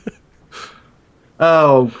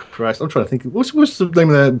 Oh Christ! I'm trying to think. What's the name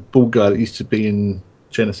of that bald guy that used to be in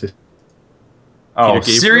Genesis? Oh,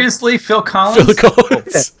 seriously, Phil Collins? Phil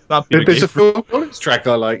Collins. Not Peter There's a Phil Collins track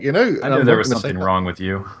I like. I knew there was something wrong with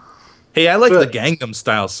you. Hey, I like the Gangnam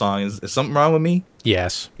Style song. Is something wrong with me?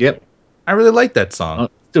 Yes. Yep. I really like that song.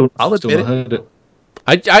 I'll admit it. Heard it.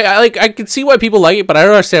 I can see why people like it, but I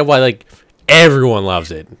don't understand why everyone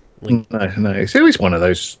loves it. No. It's always one of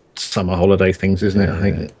those summer holiday things, isn't it? I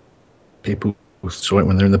think people saw it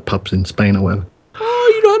when they're in the pubs in Spain or whatever.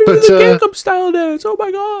 Oh, you know how to do the Gangnam Style dance. Oh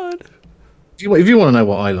my god. If you want to know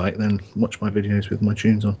what I like, then watch my videos with my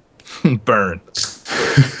tunes on. Burn.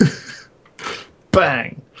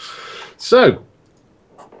 Bang. So,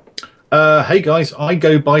 hey guys, I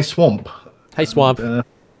go by Swamp. Hey Swamp.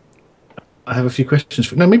 I have a few questions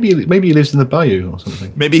for. No, maybe he lives in the bayou or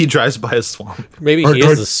something. Maybe he drives by a swamp. Maybe he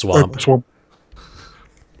is a swamp.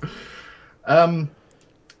 Number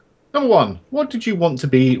one, what did you want to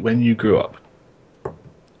be when you grew up?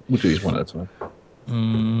 We'll do these one at a time.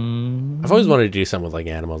 I've always wanted to do something with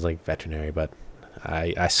animals, like veterinary, but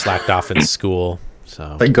I slacked off in school.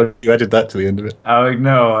 So thank God you added that to the end of it. Oh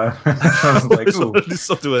no! I was like, ooh, do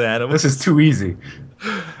something with animals. This is too easy.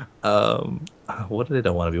 What did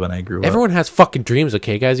I want to be when I grew up? Everyone has fucking dreams,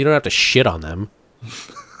 okay, guys? You don't have to shit on them.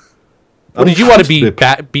 What did you want to be?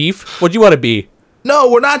 Beef? What did you want to be? No,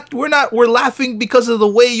 we're not. We're laughing because of the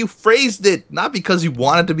way you phrased it, not because you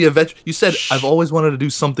wanted to be a vet. You said I've always wanted to do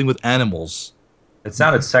something with animals. It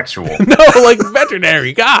sounded sexual. No, like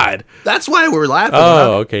veterinary. God. That's why we're laughing.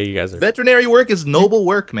 Oh, okay. You guys are... Veterinary work is noble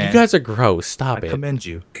work, man. You guys are gross. Stop it. I commend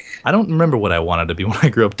you. I don't remember what I wanted to be when I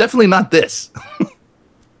grew up. Definitely not this.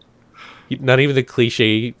 Not even the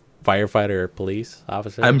cliche firefighter or police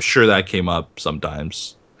officer? I'm sure that came up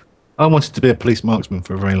sometimes. I wanted to be a police marksman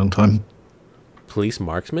for a very long time. Police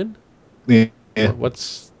marksman? Yeah.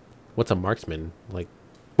 What's a marksman? Like,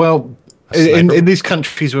 well, in these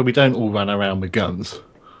countries where we don't all run around with guns.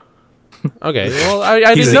 Okay, well,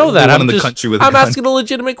 I didn't know that. I'm asking a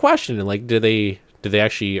legitimate question. Like, do they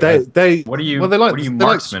actually? What are you? Well, what are you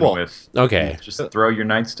marksman with? Okay, just throw your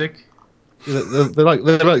nightstick. They're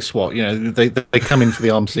like SWAT. You know, they come in for the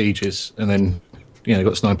armed sieges, and then they've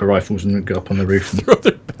got sniper rifles and go up on the roof and throw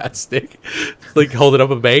their bat stick, like holding up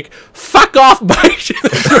a bank. Fuck off, Mike.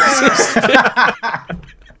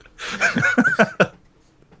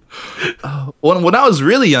 When I was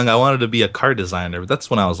really young, I wanted to be a car designer. But that's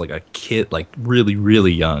when I was like a kid, like really,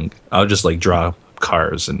 really young. I would just like draw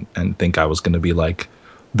cars and think I was going to be like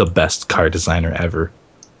the best car designer ever.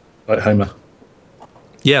 Like Homer.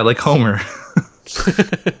 Yeah, like Homer.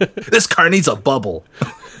 This car needs a bubble.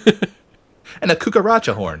 And a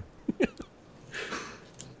cucaracha horn.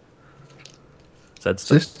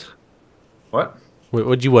 Zedsteau? What?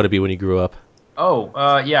 What'd you want to be when you grew up?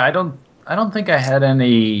 Oh, yeah, I don't think I had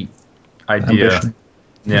any idea. Ambition.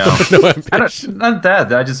 Yeah. No ambition. Not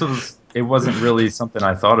that. It wasn't really something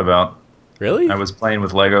I thought about. Really? I was playing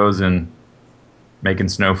with Legos and making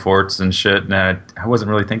snow forts and shit, and I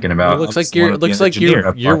wasn't really thinking about. It looks like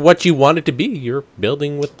you're what you wanted to be. You're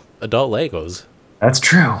building with adult Legos. That's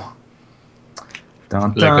true.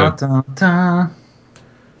 Dun, dun, dun, dun.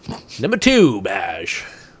 Number 2, Bash.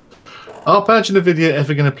 Are Badge and Nvidia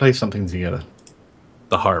ever going to play something together?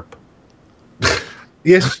 The harp.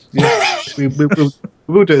 Yes. we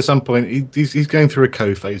will do it at some point. He's going through a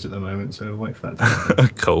co-phase at the moment, so we'll wait for that. A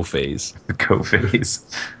co-phase. The co-phase.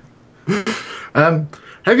 Have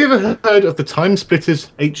you ever heard of the Time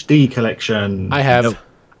Splitters HD collection? I have. Nope.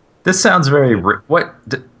 This sounds very...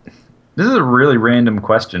 This is a really random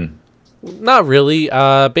question. Not really.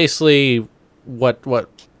 Basically,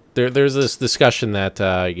 there's this discussion that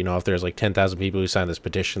if there's like 10,000 people who sign this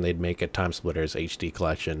petition, they'd make a Time Splitters HD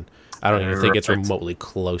collection. I don't even think it's remotely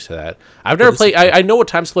close to that. I've never played. I know what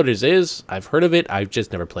Time Splitters is. I've heard of it. I've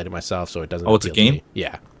just never played it myself, so it doesn't. Oh, it's a game?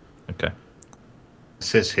 Yeah. Okay. It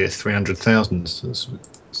says here 300,000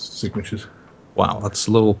 signatures. Wow, that's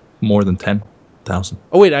a little more than 10,000.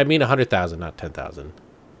 Oh wait, I mean 100,000, not 10,000.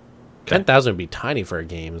 10,000 would be tiny for a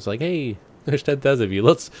game. It's like, hey, there's 10,000 of you.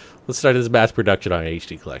 Let's start this mass production on an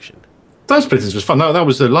HD collection. Time Splitters was fun. That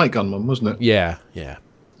was the light gun one, wasn't it? Yeah. Yeah.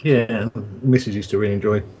 Mrs. used to really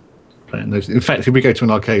enjoy playing those. In fact, if we go to an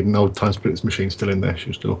arcade and an old Time Splitters machine's still in there,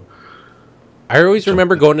 she'll still. I always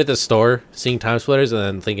remember going to the store, seeing Time Splitters, and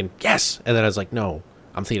then thinking, yes! And then I was like, no,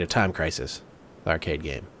 I'm thinking of Time Crisis, the arcade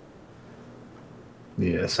game.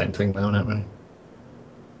 Yeah, same thing now, not really.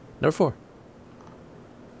 Number 4.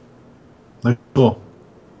 No 4.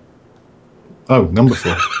 Oh, number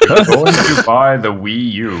 4. Going to buy the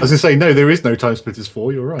Wii U. I was going to say, no, there is no Time Splitters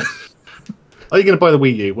 4, you're right. Are you going to buy the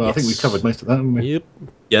Wii U? Well, yes. I think we've covered most of that, haven't we? Yep.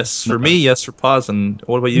 Yes for me, yes for Pause, and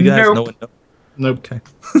what about you guys? Nope. No one knows. Nope. Okay.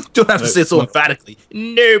 Don't have to say it so emphatically.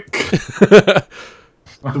 Nope.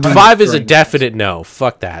 5 is a definite no.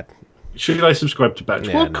 Fuck that. Should I subscribe to Batch?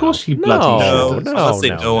 Yeah, well, of course you no, bloody no, should. I'll say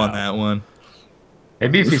no on that one.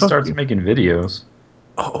 Maybe if he starts making videos.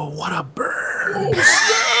 Oh, what a bird.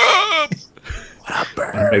 What a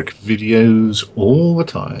bird. I make videos all the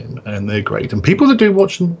time, and they're great. And people that do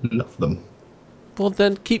watch them love them. Well,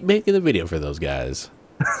 then keep making the video for those guys.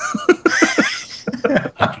 You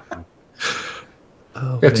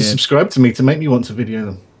have to subscribe to me to make me want to video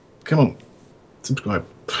them. Come on, subscribe.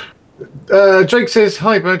 Jake says,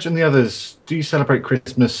 hi, Badge and the others. Do you celebrate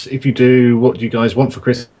Christmas? If you do, what do you guys want for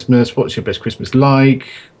Christmas? What's your best Christmas like?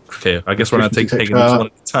 Okay, I guess we're not taking these one at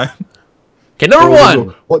a time. Okay, number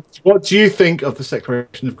 1. What do you think of the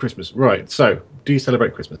celebration of Christmas? Right, so, do you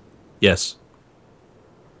celebrate Christmas? Yes.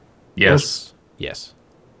 Yes.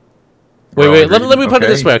 Wait, let me put it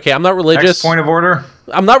this way, okay? I'm not religious. Next point of order.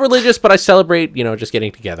 I'm not religious, but I celebrate, just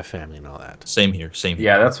getting together, family and all that. Same here.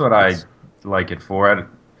 Yeah, that's what I like it for.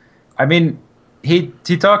 I mean,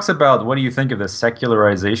 he talks about what do you think of the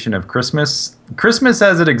secularization of Christmas? Christmas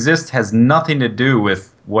as it exists has nothing to do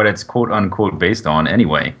with what it's quote unquote based on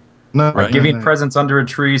anyway. No, right? Giving presents under a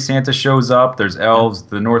tree, Santa shows up, there's elves,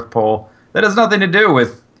 the North Pole. That has nothing to do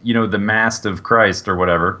with, the mast of Christ or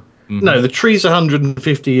whatever. No, the tree's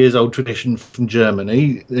 150 years old tradition from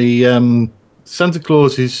Germany. The Santa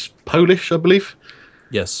Claus is Polish, I believe.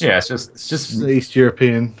 Yes. Yeah, it's just East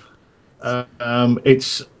European.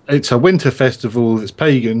 It's a winter festival that's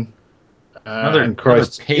pagan. And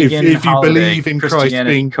Christ, pagan if you holiday, believe in Christ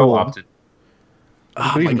being born,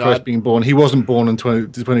 Christ being born, he wasn't born on the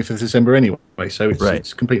 25th of December anyway, so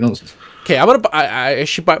it's complete nonsense. Okay, I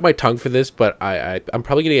should bite my tongue for this, but I'm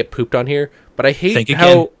probably gonna get pooped on here. But I hate Think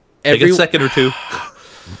how again. Take a second or two.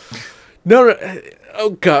 No,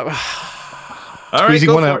 oh god. All right,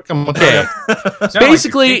 one out. Come on,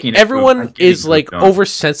 Basically, everyone is like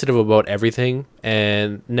oversensitive about everything,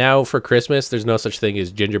 and now for Christmas, there's no such thing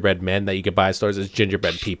as gingerbread men that you could buy at stores. It's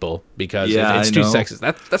gingerbread people because it's too sexist.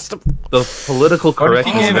 That's the political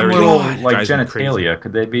correctness. What if you gave them little like genitalia?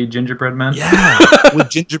 Could they be gingerbread men? Yeah, with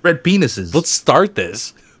gingerbread penises. Let's start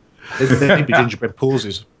this. They'd be gingerbread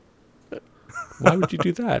pauses. Why would you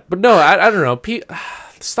do that? But no, I don't know.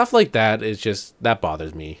 Stuff like that is just that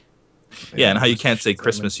bothers me. Yeah, and how you can't say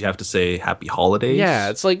Christmas, you have to say Happy Holidays. Yeah,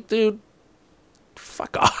 it's like, dude,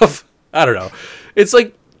 fuck off. I don't know. It's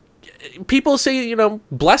like people say,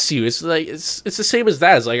 bless you. It's like it's the same as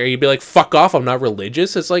that. It's like, are you be like, fuck off? I'm not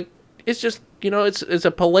religious. It's like it's just it's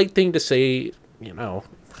a polite thing to say. I don't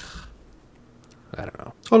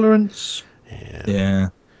know. Tolerance. Yeah.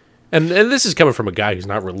 And this is coming from a guy who's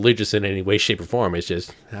not religious in any way, shape, or form. It's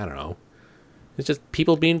just I don't know. It's just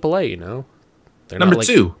people being polite. They're Number not, like,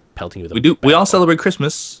 two. pelting with we all celebrate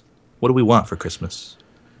Christmas. What do we want for Christmas?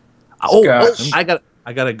 I got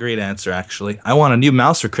a great answer actually. I want a new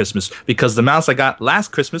mouse for Christmas because the mouse I got last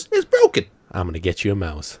Christmas is broken. I'm gonna get you a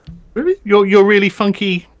mouse. Really? You're really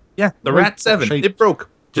funky. Yeah, the Rat 7. It broke.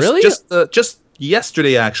 Really? Just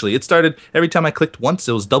yesterday actually. It started every time I clicked once.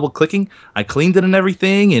 It was double clicking. I cleaned it and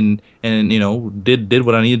everything, and did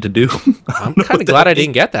what I needed to do. I'm kind of glad I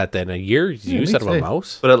didn't get that then. A year use out of a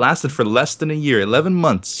mouse, but it lasted for less than a year. 11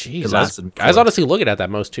 months. Jeez, I was honestly looking at that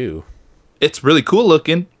mouse too. It's really cool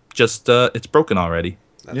looking. Just it's broken already.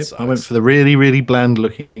 Yep, I went for the really, really bland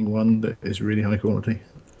looking one that is really high quality.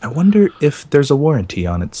 I wonder if there's a warranty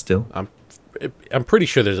on it still. I'm pretty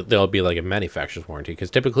sure there'll be like a manufacturer's warranty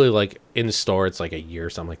because typically like in store it's like a year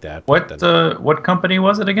or something like that. What company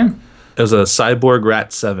was it again? It was a Cyborg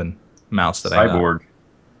Rat 7 mouse that I got. Cyborg.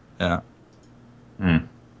 Yeah.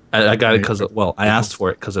 I got it because I asked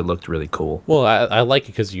for it because it looked really cool. Well, I like it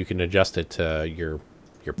because you can adjust it to your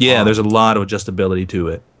palm. Yeah, there's a lot of adjustability to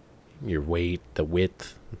it. Your weight, the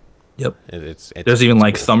width. Yep. There's even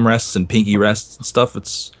like thumb rests and pinky rests and stuff.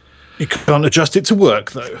 You can't adjust it to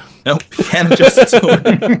work, though. Nope, you can't adjust it to work.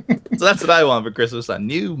 So that's what I want for Christmas, a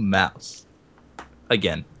new mouse.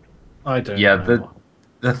 Again. I don't know.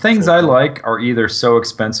 The things I like are either so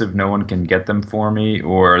expensive no one can get them for me,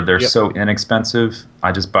 or they're so inexpensive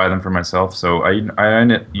I just buy them for myself. So I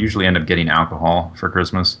usually end up getting alcohol for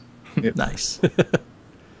Christmas. Yep. Nice.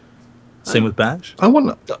 Same with Bash. I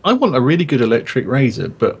want a really good electric razor,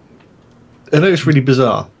 but I know it's really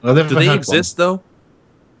bizarre. Do they exist though?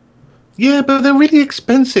 Yeah, but they're really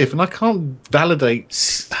expensive, and I can't validate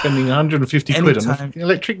spending 150 quid on an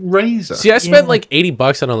electric razor. See, I spent like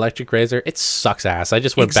 $80 on an electric razor. It sucks ass. I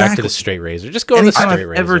just went back to the straight razor. Just go to the straight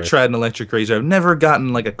razor. I've ever tried an electric razor. I've never gotten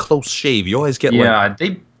like a close shave. You always get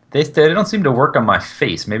they don't seem to work on my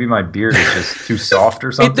face. Maybe my beard is just too soft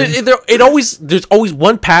or something. There's always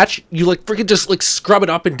one patch. You like freaking just like scrub it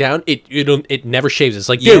up and down. It never shaves. It's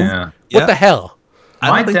like, dude, what the hell?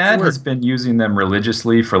 My dad has been using them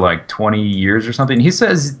religiously for like 20 years or something. He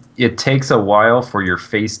says it takes a while for your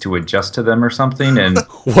face to adjust to them or something. And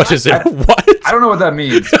what is it? What? I don't know what that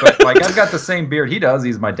means, but like I've got the same beard he does.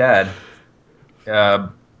 He's my dad.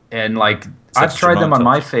 And like I've tried them on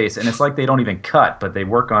my face, and it's like they don't even cut, but they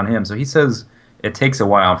work on him. So he says it takes a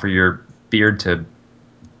while for your beard to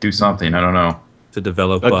do something. I don't know. To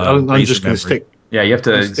develop. I'm just going to stick. Yeah, you have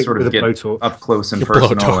to sort of get up close and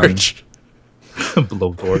personal.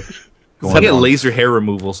 Blowtorch. I get laser hair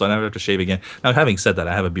removal, so I never have to shave again. Now, having said that,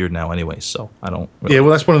 I have a beard now anyway, so I don't. Really. Yeah,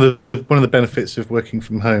 well, that's one of the benefits of working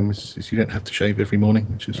from home is you don't have to shave every morning,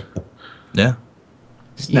 which is true that.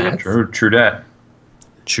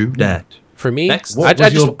 True that. For me, next, I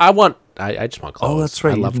just want clothes. Oh, that's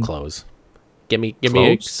right. I love clothes. Give me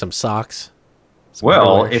some socks.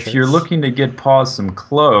 Well, if you're looking to get Paws some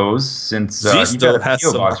clothes, since you got a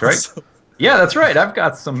PO box, right? Yeah, that's right. I've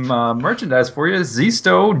got some merchandise for you.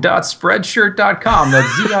 Zedsteau.spreadshirt.com. That's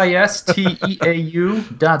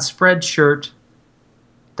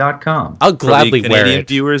Zesteau.spreadshirt.com. I'll gladly wear Canadian it.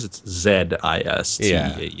 Viewers, it's Zesteau.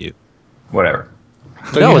 Yeah. Whatever.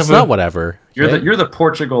 No, it's not whatever. You're the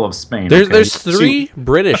Portugal of Spain. There's 3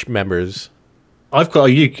 British members I've got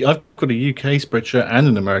a UK spreadshirt and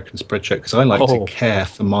an American spreadshirt because I like to care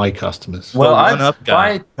for my customers. Well,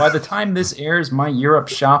 by the time this airs, my Europe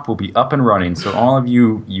shop will be up and running. So all of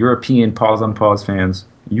you European Pause on Pause fans,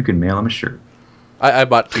 you can mail them a shirt. I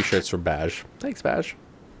bought 2 shirts from Baj. Thanks, Baj.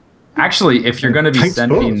 Actually, if you're going to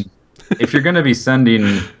be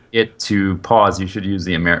sending it to Pause, you should use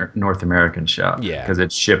the North American shop. Yeah, because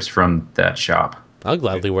it ships from that shop. I'll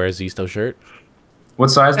gladly wear a Zedsteau shirt. What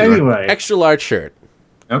size? Anyway, extra large shirt.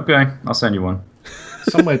 Okay, I'll send you one.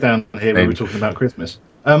 Somewhere down here where we're talking about Christmas.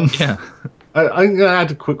 Yeah. I'm going to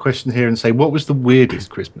add a quick question here and say, what was the weirdest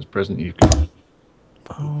Christmas present you've got?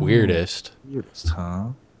 Weirdest, huh?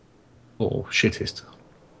 Or shittest?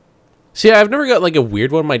 See, I've never got like a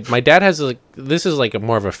weird one. My dad has this is like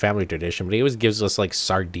more of a family tradition, but he always gives us like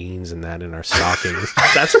sardines and that in our stockings.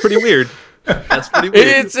 That's pretty weird. That's pretty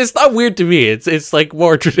weird. It's not weird to me. It's like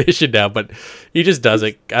more tradition now, but he just does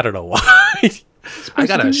it. I don't know why. I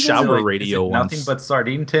got a shower radio once. Nothing but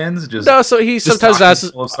sardine tins. No, so he sometimes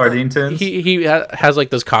has full of sardine tins. He has like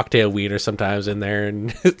those cocktail wiener sometimes in there,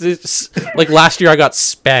 and it's, like last year I got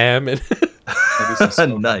Spam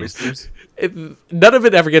and nice. None of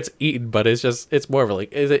it ever gets eaten, but it's more of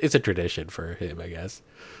it's a tradition for him, I guess.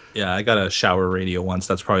 Yeah, I got a shower radio once.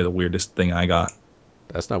 That's probably the weirdest thing I got.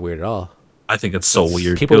 That's not weird at all. I think it's so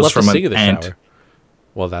weird. People love to sing in the shower.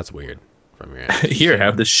 Well, that's weird from your aunt. Here,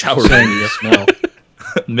 have the shower radio smell.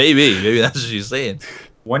 Maybe that's what she's saying.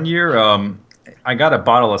 One year, I got a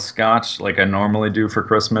bottle of scotch like I normally do for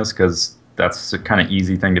Christmas because that's a kind of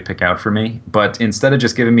easy thing to pick out for me. But instead of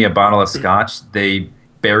just giving me a bottle of scotch, they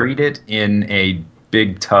buried it in a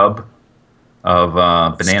big tub of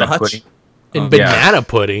banana pudding. In banana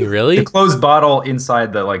pudding, really? The closed bottle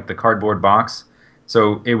inside the cardboard box.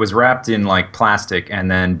 So it was wrapped in like plastic and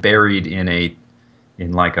then buried in a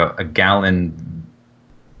gallon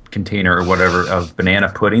container or whatever of banana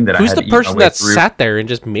pudding that Who's I had the person that sat there and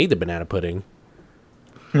just made the banana pudding?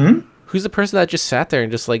 Who's the person that just sat there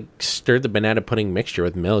and just like stirred the banana pudding mixture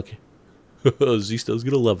with milk? Zedstau's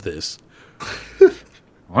gonna love this.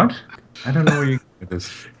 What? I don't know where you get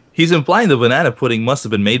this. He's implying the banana pudding must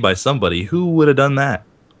have been made by somebody. Who would have done that?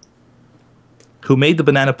 Who made the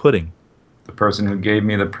banana pudding? The person who gave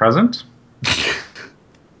me the present.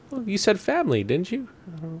 Well, you said family, didn't you?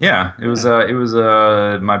 Yeah, it was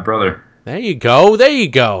my brother. There you go. There you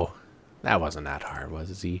go. That wasn't that hard,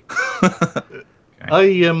 was it?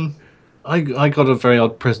 Okay. I got a very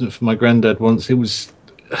odd present from my granddad once. It was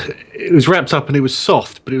wrapped up and it was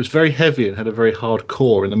soft, but it was very heavy and had a very hard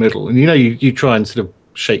core in the middle. And you try and sort of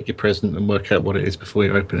shake your present and work out what it is before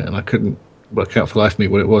you open it, and I couldn't work out for the life of me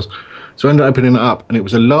what it was. So I ended up opening it up, and it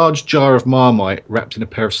was a large jar of Marmite wrapped in a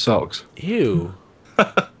pair of socks. Ew.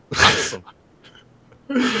 Awesome.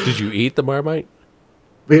 Did you eat the Marmite?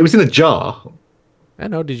 It was in a jar. I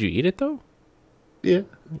know. Did you eat it though? Yeah.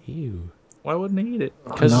 Ew. Why wouldn't he eat it?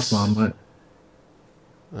 I love Marmite.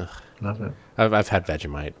 Ugh. Love it. I've had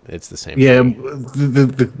Vegemite. It's the same. Yeah.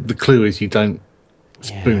 The clue is you don't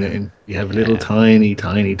spoon it in. You have a little tiny.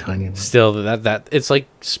 Still, that it's like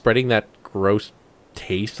spreading that gross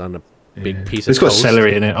taste on a big piece of toast. It's got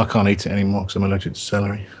celery in it. I can't eat it anymore because I'm allergic to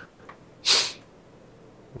celery.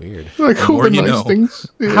 Weird. Like all the nice things.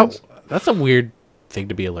 How? That's a weird thing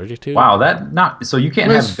to be allergic to. Wow, so you can't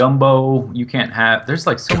have gumbo. You can't have. There's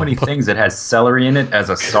like so many things that has celery in it as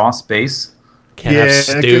a sauce base. Can't have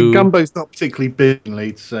stew. Gumbo's not particularly big in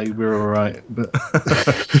Leeds, so we're all right. But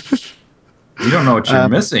you don't know what you're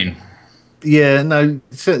missing. Yeah, no,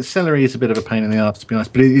 celery is a bit of a pain in the arse, to be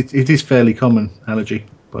honest, but it is fairly common allergy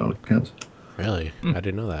by all accounts. Really? I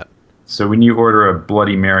didn't know that. So when you order a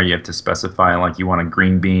Bloody Mary, you have to specify like you want a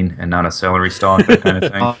green bean and not a celery stalk, that kind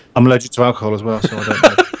of thing. I'm allergic to alcohol as well, so I don't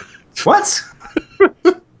know. What?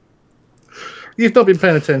 You've not been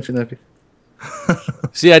paying attention, have you?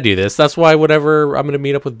 See, I do this. That's why whenever I'm going to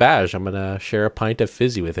meet up with Baj, I'm going to share a pint of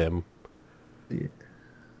fizzy with him. Yeah.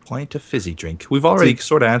 Pint of fizzy drink. We've already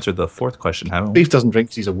sort of answered the fourth question, haven't we? Beef doesn't drink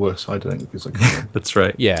because he's a wuss, I don't think. That's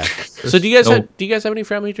right. Yeah. So do you guys have any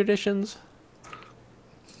family traditions?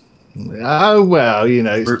 Oh, well,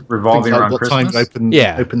 revolving around Christmas?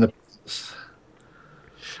 Open the...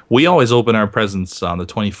 We always open our presents on the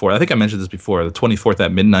 24th. I think I mentioned this before. The 24th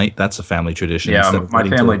at midnight. That's a family tradition. Yeah, my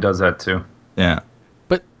family does that too. Yeah.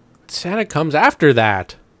 But Santa comes after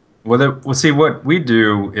that. Well, see, what we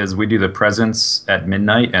do is we do the presents at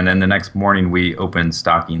midnight, and then the next morning we open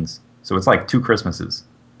stockings. So it's like 2 Christmases.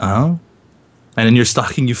 Oh. And in your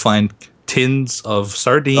stocking you find tins of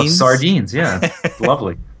sardines? Of sardines, yeah.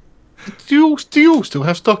 Lovely. Do you still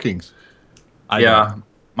have stockings? Yeah.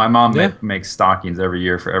 My mom makes stockings every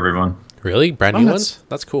year for everyone. Really? Brand new ones?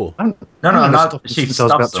 That's cool. No, not she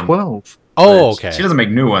stuffs about them. 12. Oh, okay. She doesn't make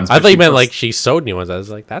new ones. I thought you meant like she sewed new ones. I was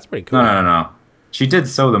like, that's pretty cool. No. She did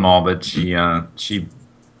sew them all, but she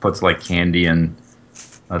puts like candy and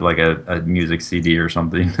like a music CD or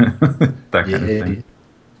something. That kind of thing.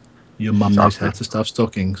 Your mum knows how to stuff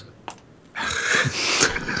stockings.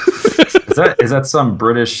 Is that some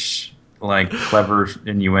British like clever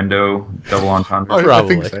innuendo, double entendre? I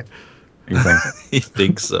think so. You think? You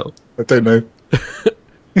think so? I don't know.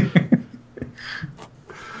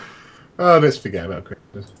 Oh, let's forget about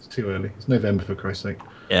Christmas. It's too early. It's November, for Christ's sake.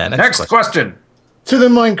 Yeah. Next question. To the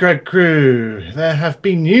Mindcrack crew, there have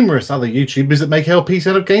been numerous other YouTubers that make LPs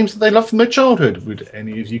out of games that they love from their childhood. Would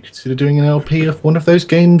any of you consider doing an LP of one of those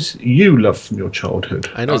games you love from your childhood?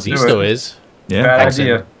 I know Zedsteau is. Yeah. Bad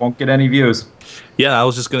idea. Won't get any views. Yeah, I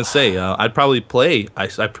was just gonna say I'd probably play. I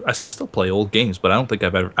still play old games, but I don't think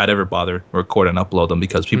I'd ever bother record and upload them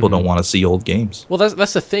because people don't want to see old games. Well,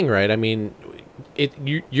 that's the thing, right? I mean,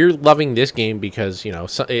 you're loving this game because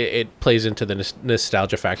it plays into the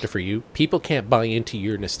nostalgia factor for you. People can't buy into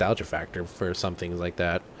your nostalgia factor for some things like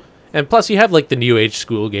that, and plus you have like the new age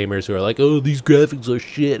school gamers who are like, oh, these graphics are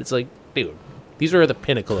shit. It's like, dude, these are the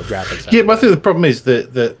pinnacle of graphics. Yeah, but I think the problem is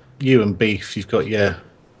that you and Beef, you've got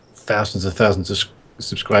thousands of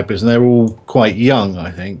subscribers, and they're all quite young,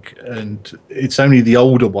 I think, and it's only the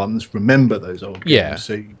older ones remember those old games.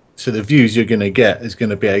 Yeah. So the views you're going to get is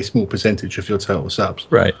going to be a small percentage of your total subs.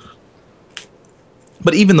 Right.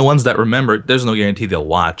 But even the ones that remember, there's no guarantee they'll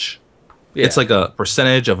watch. Yeah. It's like a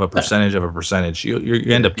percentage of a percentage of a percentage. You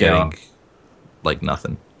end up getting like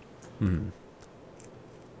nothing. But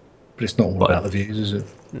it's not all about the views, is it?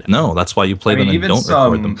 No, that's why you play them and don't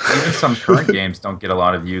record them. Even some current games don't get a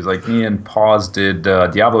lot of views. Like me and Paws did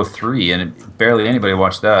Diablo 3, and barely anybody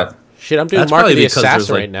watched that. Shit, I'm doing Mark of the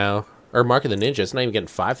Assassin right now. Or Mark of the Ninja. It's not even getting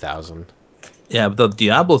 5,000. Yeah, but the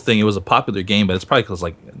Diablo thing, it was a popular game, but it's probably because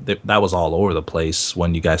like that was all over the place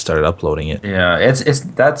when you guys started uploading it. Yeah,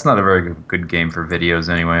 that's not a very good game for videos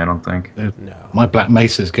anyway, I don't think. No. My Black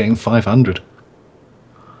Mesa's getting 500.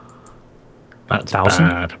 That's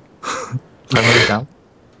 1,000?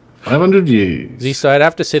 500 views. So I'd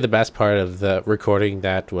have to say the best part of the recording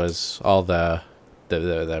that was all the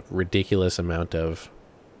ridiculous amount of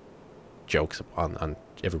jokes on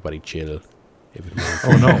everybody chill.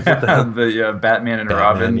 Oh no! The Batman and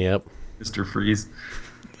Robin. Yep. Mr. Freeze.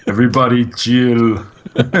 Everybody chill.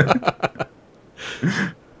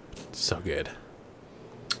 So good.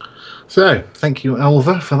 So thank you,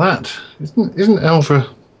 Alva, for that. Isn't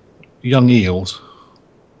Alva young eels?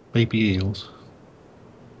 Baby eels.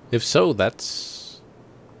 If so, that's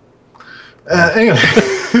anyway.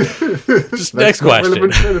 Just next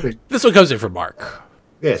question. This one comes in from Mark.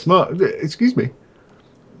 Yes, Mark. Excuse me.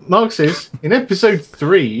 Mark says, in episode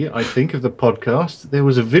 3, I think, of the podcast, there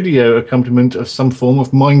was a video accompaniment of some form of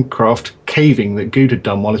Minecraft caving that Good had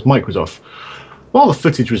done while his mic was off. While the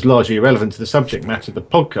footage was largely irrelevant to the subject matter of the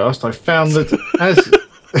podcast, I found that as...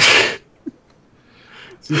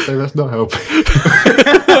 So that's not helping.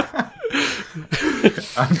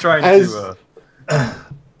 I'm trying to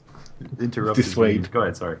interrupt. Dissuade. Go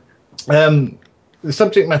ahead, sorry. The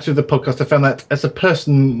subject matter of the podcast, I found that as a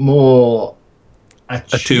person more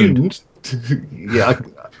attuned. Yeah,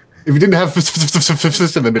 if you didn't have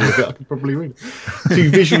in the middle of it, I could probably read it. To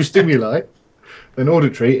visual stimuli than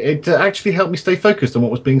auditory, it actually helped me stay focused on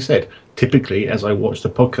what was being said. Typically, as I watch the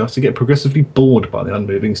podcast, I get progressively bored by the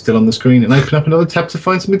unmoving still on the screen and open up another tab to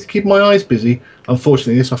find something to keep my eyes busy.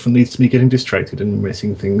 Unfortunately, this often leads to me getting distracted and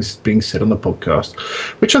missing things being said on the podcast,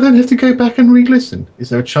 which I then have to go back and re-listen. Is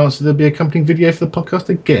there a chance that there'll be accompanying video for the podcast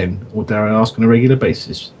again, or dare I ask on a regular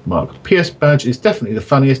basis? Mark, PS Badge is definitely the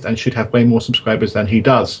funniest and should have way more subscribers than he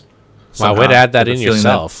does. Wow, way to add that in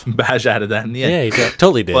yourself. Badge added that in the end. Yeah, he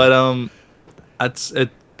totally did. But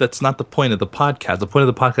that's not the point of the podcast. The point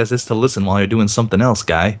of the podcast is to listen while you're doing something else,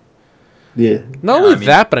 guy. Yeah. Not only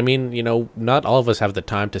that, but I mean, not all of us have the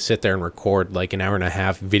time to sit there and record like an hour and a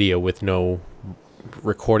half video with no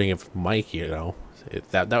recording of mic. That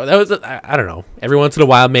was I don't know. Every once in a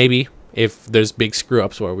while, maybe if there's big screw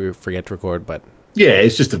ups where we forget to record, but yeah,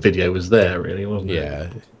 it's just the video was there, really, wasn't it? Yeah.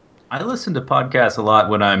 I listen to podcasts a lot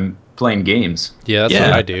when I'm playing games. Yeah, that's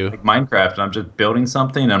what I do. Like Minecraft, I'm just building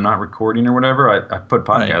something, I'm not recording or whatever, I put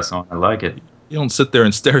podcasts on. I like it. You don't sit there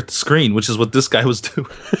and stare at the screen, which is what this guy was doing.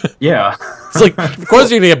 Yeah. It's like, of course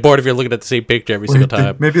you're going to get bored if you're looking at the same picture every single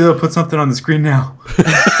time. Maybe they'll put something on the screen now.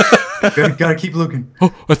 Gotta keep looking.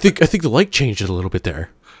 Oh, I think the light changed a little bit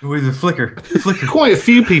there. With the flicker. Quite a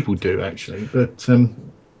few people do, actually, but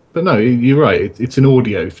no, you're right. It's an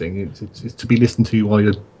audio thing. It's to be listened to while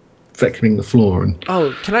you're vacuuming the floor and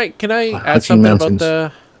can I add something mountains.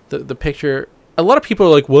 About the picture? A lot of people are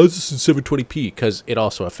like, "Why is this in 720p?" Because it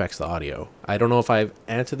also affects the audio. I don't know if I've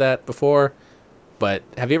answered that before, but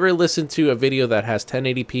have you ever listened to a video that has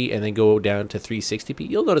 1080p and then go down to 360p?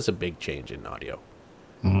 You'll notice a big change in audio.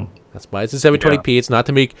 Mm-hmm. That's why it's in 720p. Yeah. It's not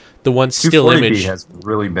to make the one still image. Has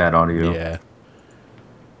really bad audio. Yeah.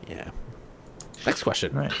 Next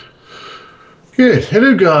question. Right. Good.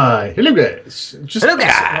 Hello, guys. Hello,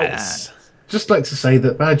 guys. Just like to say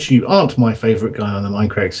that, Badge, you aren't my favourite guy on the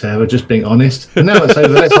Mindcrack server, just being honest. And now it's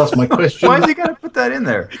over, let's ask my question. Why is he got to put that in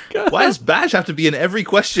there? Why does Badge have to be in every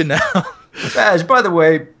question now? Badge, by the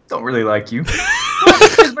way, don't really like you.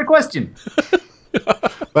 Here's my question.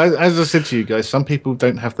 But as I said to you guys, some people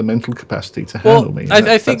don't have the mental capacity to handle me.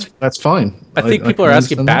 I think that's fine. I think people are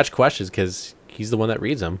asking Badge questions because he's the one that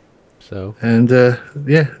reads them. So and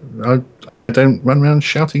I don't run around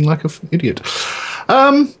shouting like an idiot.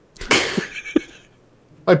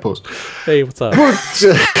 I paused. Hey, what's up?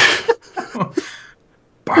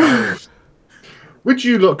 Would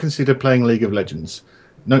you lot consider playing League of Legends?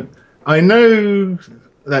 No, I know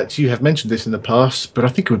that you have mentioned this in the past, but I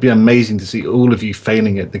think it would be amazing to see all of you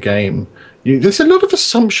failing at the game. There's a lot of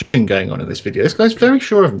assumption going on in this video. This guy's very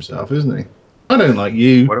sure of himself, isn't he? I don't like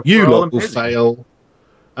you. You lot will fail.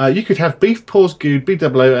 You could have Beef Paws, Good,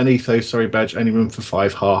 BWO, and Ethos, sorry, Badge, only room for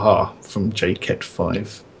 5, ha, from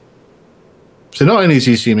JKet5. So not only is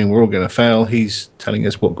he assuming we're all going to fail, he's telling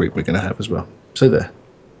us what group we're going to have as well. So there.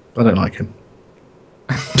 I don't like him.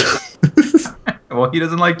 Well, he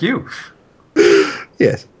doesn't like you.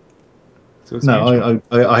 Yes. So no,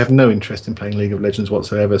 I have no interest in playing League of Legends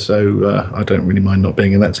whatsoever, so I don't really mind not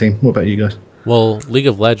being in that team. What about you guys? Well, League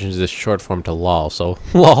of Legends is short form to LOL, so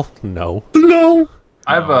LOL, no. LOL!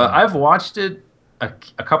 I've watched it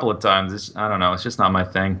a couple of times. I don't know. It's just not my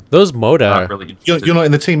thing. Those MODA. Really you're not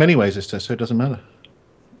in the team anyways, Zedsteau, so it doesn't matter.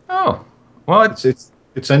 Oh, well, it's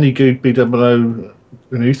only Good, BWO,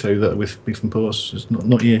 and Utho that are with Beef and Paws. It's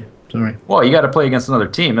not you. Sorry. Well, you got to play against another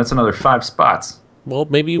team. That's another 5 spots. Well,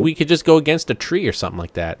 maybe we could just go against a tree or something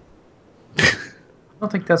like that. I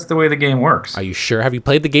don't think that's the way the game works. Are you sure? Have you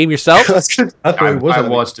played the game yourself? I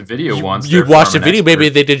watched a video once. You watched a video. Maybe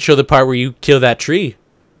they did show the part where you kill that tree.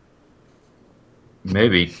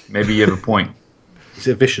 Maybe you have a point. Is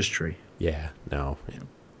it a vicious tree? Yeah.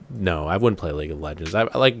 No, I wouldn't play League of Legends. I'm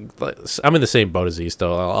in the same boat as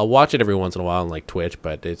Zedsteau. I'll watch it every once in a while on like Twitch,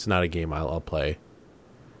 but it's not a game I'll play.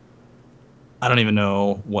 I don't even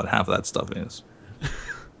know what half of that stuff is.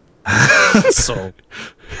 So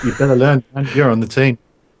you better learn. You're on the team.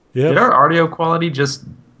 Yeah. Did our audio quality just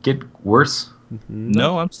get worse?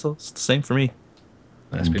 No, it's the same for me.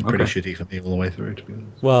 It's been pretty shitty for me all the way through, to be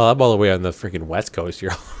honest. Well, I'm all the way on the freaking West Coast.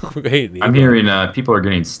 You're I'm hearing people are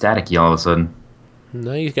getting staticky all of a sudden.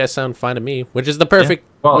 No, you guys sound fine to me, which is the perfect. Yeah.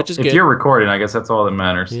 Well, which is if good. You're recording, I guess that's all that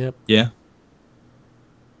matters. Yep. Yeah.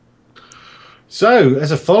 So,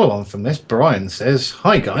 as a follow-on from this, Brian says,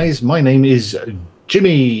 "Hi guys, my name is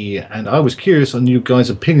Jimmy, and I was curious on you guys'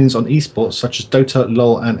 opinions on esports such as Dota,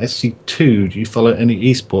 LoL, and SC2. Do you follow any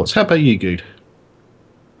esports? How about you, Good?"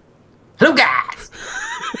 Hello, guys.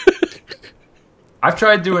 I've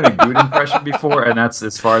tried doing a Good impression before, and that's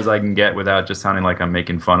as far as I can get without just sounding like I'm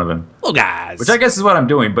making fun of him. Hello, guys. Which I guess is what I'm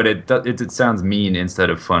doing, but it sounds mean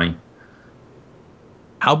instead of funny.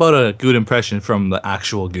 How about a Good impression from the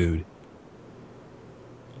actual Good?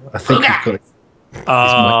 I think you've got it.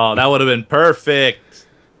 Oh, that would have been perfect.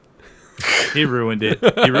 He ruined it.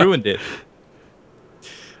 All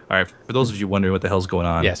right, for those of you wondering what the hell's going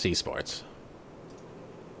on. Yes, esports.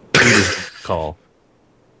 Call.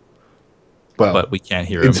 Well, but we can't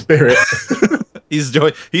hear him. In spirit.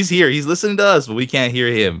 He's here. He's listening to us, but we can't hear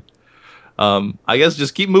him. I guess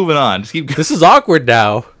just keep moving on. This is awkward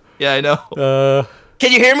now. Yeah, I know.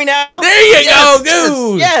 Can you hear me now? There you go,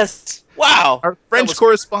 dude. Yes. Wow. Our French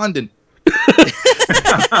correspondent.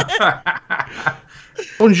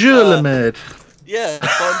 Bonjour, le maître. Yeah,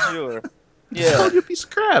 bonjour. Yeah. Called you a piece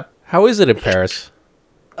of crap. How is it in Paris?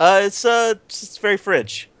 It's very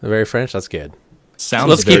French. Very French. That's good. Sounds.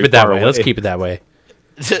 Let's keep it that way. Let's keep it that way.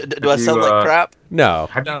 Do I sound like crap? No.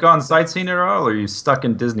 Have you gone sightseeing at all, or are you stuck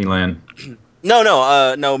in Disneyland? No.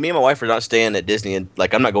 Me and my wife are not staying at Disney, and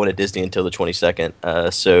I'm not going to Disney until the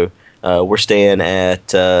 22nd. So we're staying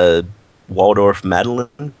at Waldorf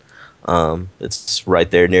Madeline. It's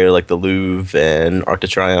right there near like the Louvre and Arc de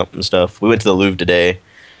Triomphe and stuff. We went to the Louvre today.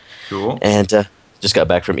 Cool. And just got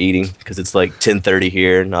back from eating because it's like 10:30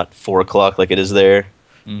 here, not 4 o'clock like it is there.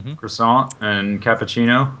 Mm-hmm. Croissant and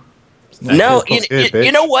cappuccino. No,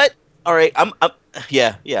 you know what? All right, I'm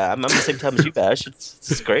the same time as you, Bash.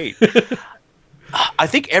 It's great. I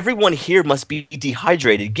think everyone here must be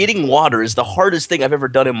dehydrated. Getting water is the hardest thing I've ever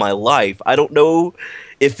done in my life. I don't know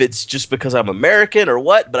if it's just because I'm American or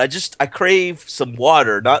what, but I crave some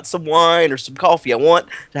water, not some wine or some coffee. I want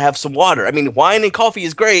to have some water. I mean, wine and coffee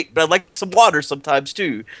is great, but I'd like some water sometimes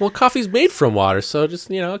too. Well, coffee's made from water, so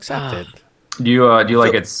just accept it. Do you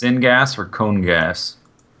like it syngas or cone gas?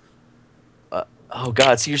 Oh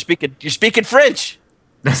God! So you're speaking French.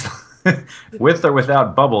 With or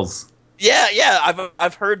without bubbles? Yeah.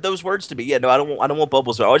 I've heard those words to me. Yeah, no, I don't want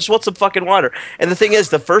bubbles. I just want some fucking water. And the thing is,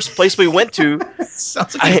 the first place we went to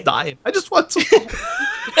sounds like he's dying. I just want some.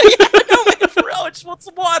 Yeah, no, man, for real. I just want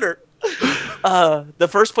some water. The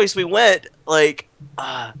first place we went, the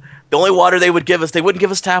only water they would give us, they wouldn't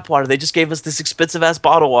give us tap water. They just gave us this expensive ass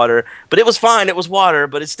bottled water. But it was fine. It was water.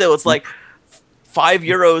 But it's like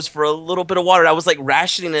 €5 for a little bit of water. I was like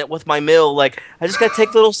rationing it with my meal. Like I just gotta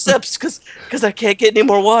take little sips because I can't get any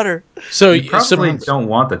more water. So you probably don't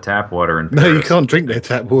want the tap water in Paris. No, you can't drink their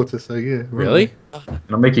tap water. So yeah, really,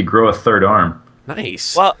 it'll make you grow a third arm.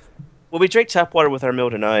 Nice. Well, we drank tap water with our meal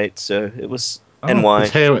tonight, so it was and wine.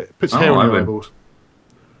 Puts hair on your eyeballs.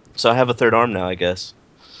 So I have a third arm now, I guess.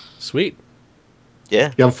 Sweet.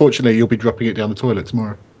 Yeah. Yeah. Unfortunately, you'll be dropping it down the toilet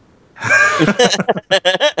tomorrow.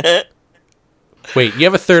 Wait, you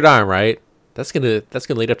have a third arm, right? That's gonna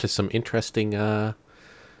lead up to some interesting. Oh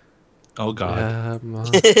God!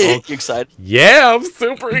 You excited? Yeah, I'm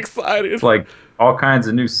super excited. It's like all kinds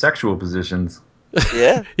of new sexual positions.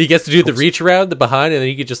 Yeah. He gets to do the reach around, the behind, and then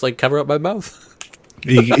he can just cover up my mouth.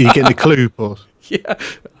 You getting the clue, boss? Yeah,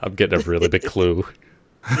 I'm getting a really big clue.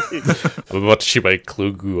 I'm about to shoot my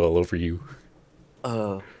clue goo all over you.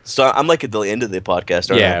 So I'm like at the end of the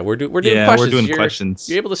podcast, aren't I? We're doing questions. We're doing questions.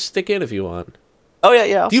 You're able to stick in if you want. Oh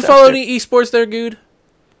yeah. Do you follow any esports there, Good?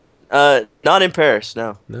 Not in Paris,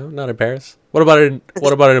 no. No, not in Paris. What about in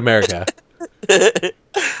America?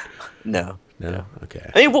 No.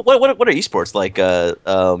 Okay. I mean, what are esports like?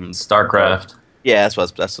 StarCraft. Yeah,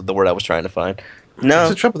 that's the word I was trying to find. No, That's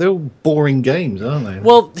the trouble. They're all boring games, aren't they?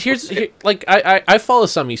 Well, I follow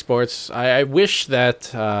some esports. I wish that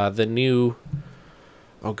the new,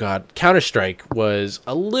 Counter-Strike was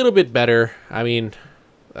a little bit better. I mean,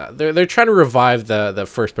 they're trying to revive the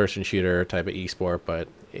first-person shooter type of esport, but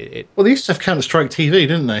well, they used to have Counter-Strike TV,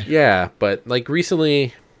 didn't they? Yeah, but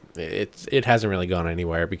recently, it hasn't really gone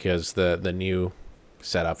anywhere because the new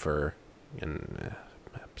setup so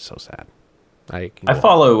sad. I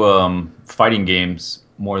follow fighting games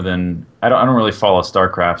more than I don't really follow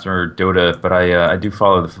StarCraft or Dota, but I do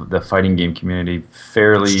follow the fighting game community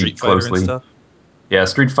fairly Street closely. Fighter and stuff? Yeah,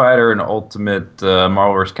 Street Fighter and Ultimate,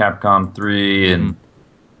 Marvel vs. Capcom 3, and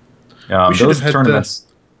those tournaments.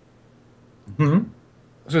 I was going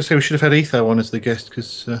to say we should have had Etho on as the guest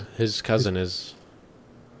because his cousin is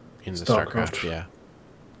in the StarCraft. Yeah.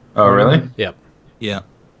 Oh, really? Yep. Yeah.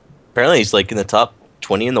 apparently he's like in the top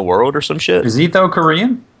 20 in the world or some shit. Is Etho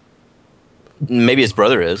Korean? Maybe his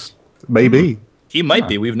brother is. Maybe. He might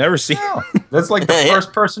be. We've never seen. No. That's like the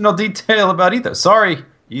first personal detail about Etho. Sorry,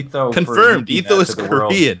 Etho. Confirmed. Etho is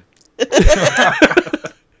Korean.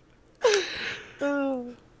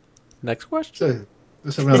 Next question. So,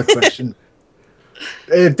 let's have another question.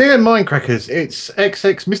 Dear Mindcrackers, it's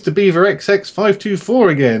XX Mr. Beaver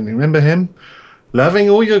XX524 again. Remember him? Loving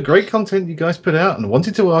all your great content you guys put out and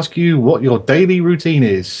wanted to ask you what your daily routine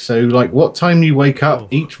is. So, like, what time you wake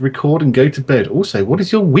up, eat, record, and go to bed. Also, what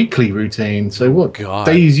is your weekly routine? So, what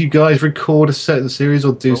days you guys record a certain series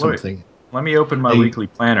or do something? Let me open my weekly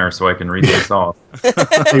planner so I can read this off.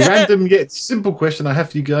 A random yet simple question I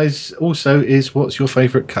have for you guys also is, what's your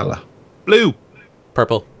favorite color? Blue.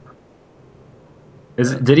 Purple.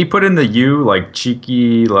 Did he put in the U, like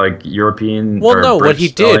cheeky, like European? Well, no. British What he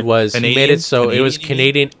did was Canadian? he made it so Canadian? it was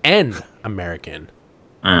Canadian and American.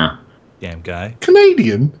 Damn guy.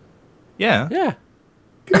 Canadian? Yeah. Yeah.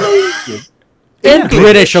 Canadian. And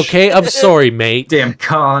British, okay? I'm sorry, mate. Damn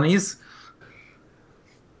colonies.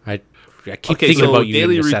 I keep thinking about you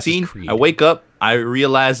daily in Assassin's routine. Creed. I wake up. I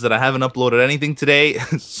realize that I haven't uploaded anything today,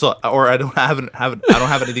 or I don't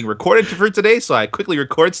have anything recorded for today. So I quickly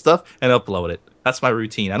record stuff and upload it. That's my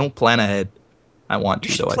routine. I don't plan ahead. I want to.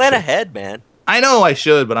 You should plan ahead, man. I know I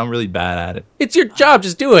should, but I'm really bad at it. It's your job.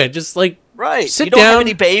 Just do it. Just sit you don't down. have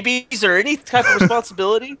any babies or any type of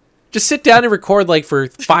responsibility. Just sit down and record for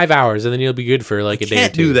 5 hours, and then you'll be good for a day or two. I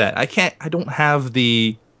can't do that. I don't have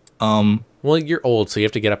the. Well, you're old, so you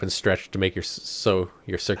have to get up and stretch to make your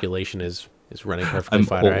circulation is running perfectly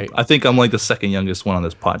fine, old. right? I think I'm like the second youngest one on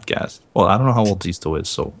this podcast. Well, I don't know how old Zedsteau is,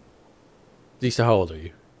 so. Zedsteau, how old are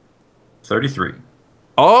you? 33.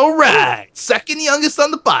 All right, second youngest on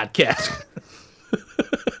the podcast.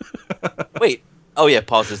 Wait, Oh yeah,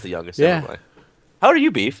 Pause is the youngest. Yeah. How old are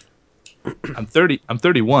you, Beef? I'm 30. I'm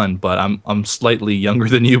 31, but I'm slightly younger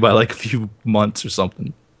than you by like a few months or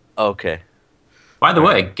something. Okay. By the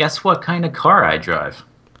way, guess what kind of car I drive?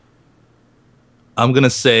 I'm gonna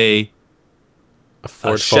say A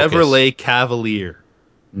Ford Chevrolet Cavalier.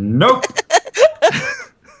 Nope.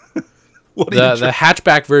 What The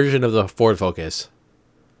hatchback version of the Ford Focus.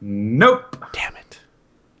 Nope. Damn it.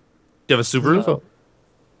 Do you have a Subaru?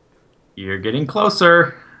 You're getting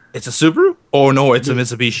closer. It's a Subaru? Oh no, it's a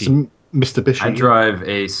Mitsubishi. It's Mr. Bishop. I drive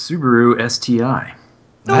a Subaru STI.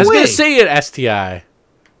 No I was way. going to say an STI.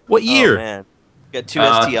 What year? Oh, man. Got two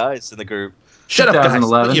STIs in the group. Shut up, guys.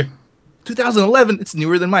 2011. What year? 2011. It's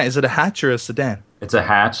newer than mine. Is it a hatch or a sedan? It's a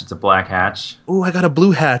hatch. It's a black hatch. Oh, I got a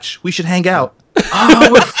blue hatch. We should hang out. Oh,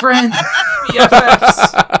 we're friends.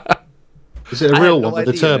 BFFs. Is it a I real had no one with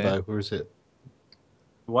a idea, turbo, man. or is it?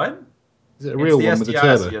 What? Is it a real one with a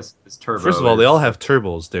turbo? Yes, it's turbo. First of all, they all have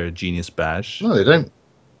turbos. They're a Genius Bash. No, they don't.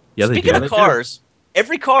 Yeah, they Speaking do. of cars,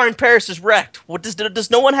 every car in Paris is wrecked. What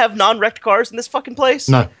does no one have non-wrecked cars in this fucking place?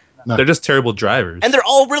 No. They're just terrible drivers. And they're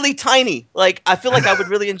all really tiny. Like, I feel like I would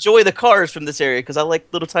really enjoy the cars from this area because I like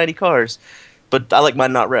little tiny cars. But I like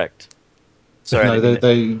mine not wrecked. Sorry. I No, didn't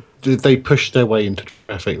mean they push their way into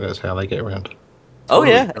traffic. That's how they get around. Oh,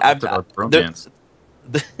 yeah. Bromance.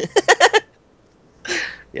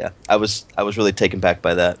 Yeah, I was really taken back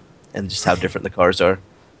by that and just how different the cars are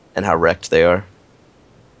and how wrecked they are.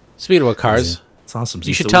 Speaking of cars, It's awesome.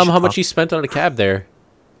 you should tell him how much he spent on a cab there.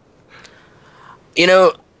 You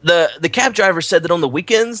know, the cab driver said that on the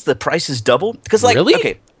weekends the price is double because, like, Really?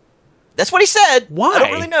 okay, that's what he said. Why? I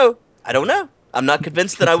don't really know. I don't know. I'm not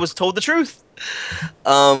convinced that I was told the truth.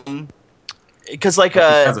 Because like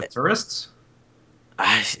Because of tourists?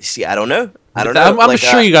 I don't know. I don't know. I'm Like,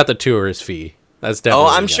 sure you got the tourist fee. That's definitely. Oh,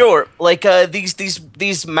 I'm sure. Like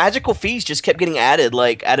these magical fees just kept getting added,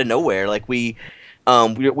 like out of nowhere. Like we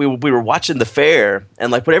were watching the fair,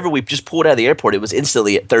 and like whenever we just pulled out of the airport, it was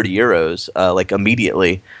instantly at 30 euros, like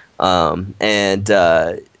immediately, and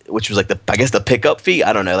which was like I guess the pickup fee.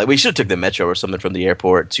 I don't know. Like we should have took the metro or something from the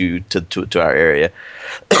airport to our area.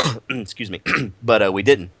 Excuse me, but we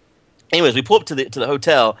didn't. Anyways, we pull up to the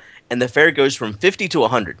hotel, and the fare goes from 50 to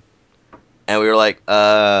 100, and we were like,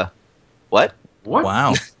 what? What?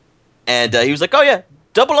 Wow. And he was like, "Oh yeah,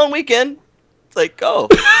 double on weekend." It's like, oh,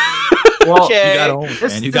 Well, okay. You got home,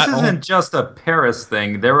 this, man. You this got isn't home. just a Paris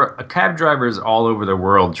thing. There were cab drivers all over the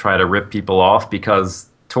world try to rip people off because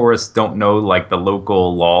tourists don't know like the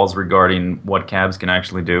local laws regarding what cabs can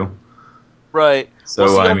actually do. Right. So,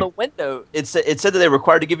 well, see, I on mean- the window, it said that they were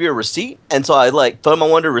required to give you a receipt, and so I like told him I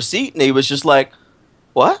wanted a receipt, and he was just like,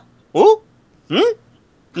 "What? Who?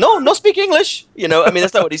 No, speak English." You know, I mean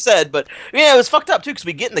that's not what he said, but yeah, it was fucked up too because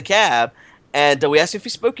we get in the cab, and we asked if he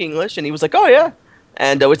spoke English, and he was like, "Oh yeah,"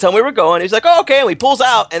 and we tell him we were going. He's like, "Oh okay," and he pulls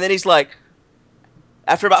out, and then he's like,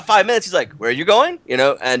 after about 5 minutes, he's like, "Where are you going?" You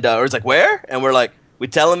know, and or he's like, "Where?" And we're like, we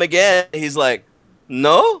tell him again. He's like,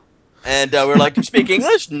 "No." And we're like, "You speak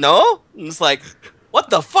English?" "No." And it's like, what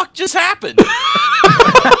the fuck just happened?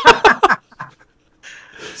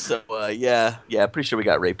 So yeah, pretty sure we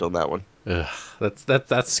got raped on that one. Ugh,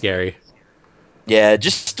 that's scary. Yeah,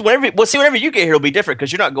 just whenever you get here, it'll be different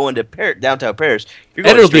because you're not going to downtown Paris. You're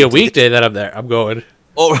And going it'll be a straight to weekday that I'm there. I'm going.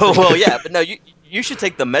 Oh well, yeah, but no, you should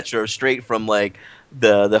take the metro straight from like from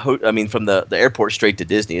the airport straight to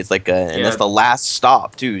Disney. It's like and that's the last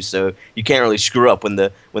stop too, so you can't really screw up when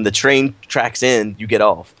the train tracks in. You get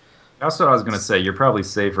off. That's what I was gonna say. You're probably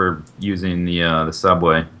safer using the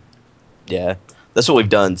subway. Yeah, that's what we've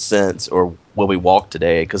done since, or when we walked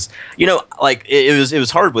today, because like it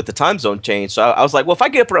was hard with the time zone change. So I was like, well, if I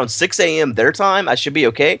get up around 6 a.m. their time, I should be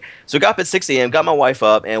okay. So we got up at 6 a.m., got my wife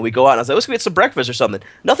up, and we go out. And I was like, let's go get some breakfast or something.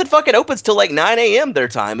 Nothing fucking opens till like 9 a.m. their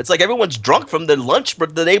time. It's like everyone's drunk from the lunch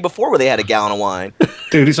the day before where they had a gallon of wine.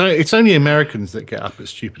 Dude, it's only Americans that get up at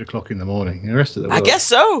stupid o'clock in the morning. The rest of the world.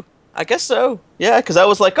 I guess so. Yeah, because I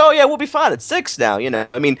was like, oh yeah, we'll be fine at 6 now.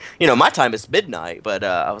 I mean, my time is midnight, but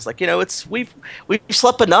I was like, we've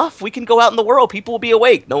slept enough. We can go out in the world. People will be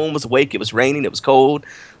awake. No one was awake. It was raining. It was cold.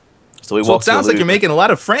 So we walked. It sounds like you're making a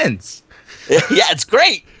lot of friends. Yeah, it's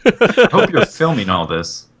great. I hope you're filming all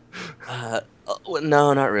this.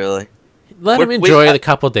 No, not really. Let him enjoy the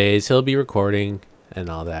couple days. He'll be recording and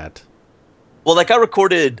all that. Well, like I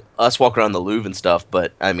recorded us walking around the Louvre and stuff,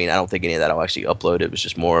 but I mean, I don't think any of that I'll actually upload. It was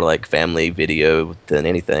just more like family video than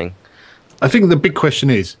anything. I think the big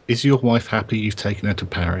question is your wife happy you've taken her to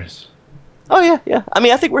Paris? Oh yeah. I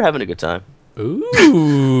mean, I think we're having a good time. Ooh.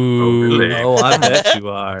 really? Oh, I bet you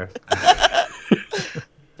are.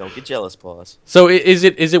 Don't get jealous, Paws. So is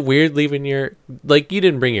it weird leaving your, like, you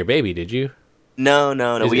didn't bring your baby, did you?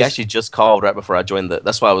 No. We actually just called right before I joined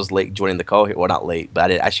that's why I was late joining the call here. Well, not late,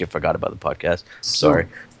 but I actually forgot about the podcast. Sorry.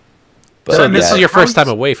 But, so this is your first time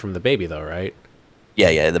away from the baby, though, right?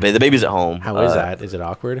 Yeah. The baby's at home. How is that? Is it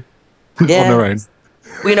awkward? Yeah. On their own.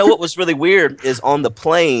 Well, you know what was really weird is on the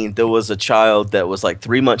plane there was a child that was like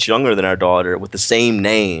 3 months younger than our daughter with the same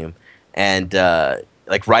name, and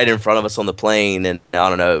like right in front of us on the plane, and I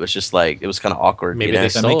don't know, it was just like it was kind of awkward. Maybe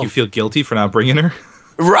Does that make you feel guilty for not bringing her?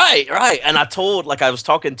 Right. And I was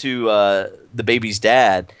talking to the baby's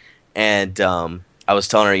dad, and I was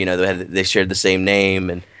telling her, you know, they shared the same name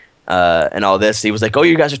and all this. He was like, "Oh,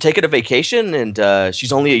 you guys are taking a vacation, and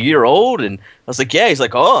she's only a year old." And I was like, "Yeah." He's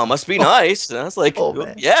like, "Oh, it must be nice." And I was like,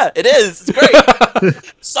 "Yeah, it is. It's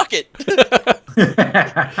great. Suck it."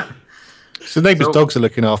 So the neighbor's dogs are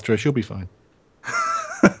looking after her. She'll be fine.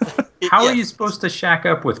 How are you supposed to shack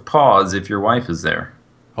up with Paws if your wife is there?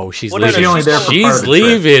 Oh, she's Well, no, leaving. no, she's going- She's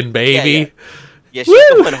leaving, baby. Yeah, she's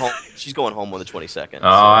going home. She's going home on the 22nd. Oh,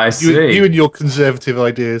 I see. You and your conservative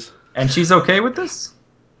ideas. And she's okay with this?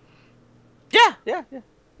 Yeah.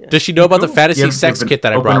 Does she know about the fantasy You have sex an kit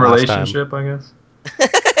that I open brought last time? relationship, I guess.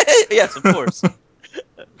 Yes, of course.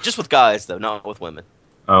 Just with guys, though, not with women.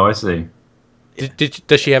 Oh, I see.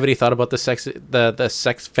 Does she have any thought about the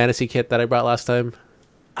sex fantasy kit that I brought last time?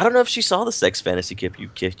 I don't know if she saw the sex fantasy kit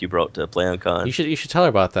you brought to PlayOnCon. You should tell her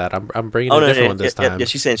about that. I'm bringing a different one this time. Yeah,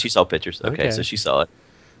 she's saying she saw pictures. Okay, so she saw it.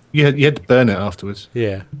 You had to burn it afterwards.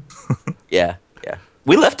 Yeah. Yeah.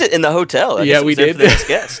 We left it in the hotel. I guess it we was there did. for the next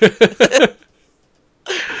guest.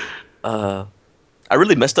 I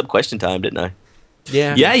really messed up question time, didn't I?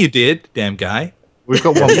 Yeah. Yeah, you did, damn guy. We've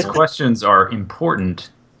got one. These questions are important.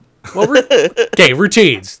 Well, okay,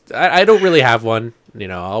 routines. I don't really have one. You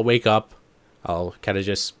know, I'll wake up. I'll kind of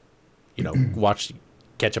just, you know,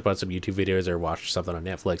 catch up on some YouTube videos or watch something on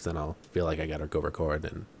Netflix. Then I'll feel like I gotta go record.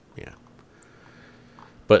 And yeah.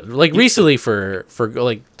 But like recently, for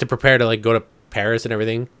like to prepare to like go to Paris and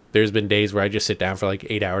everything, there's been days where I just sit down for like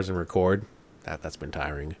 8 hours and record. That's been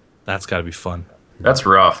tiring. That's got to be fun. That's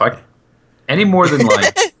rough. Any more than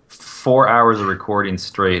like 4 hours of recording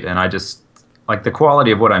straight, and I just like the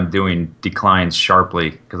quality of what I'm doing declines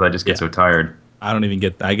sharply because I just get so tired. I don't even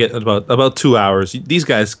get. I get about 2 hours. These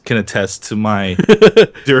guys can attest to my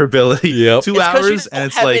durability. Yep. 2 It's 'cause hours, you and don't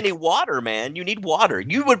it's have like any water, man. You need water.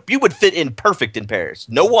 You would fit in perfect in Paris.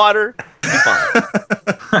 No water, you'd be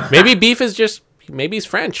fine. Maybe beef is just maybe he's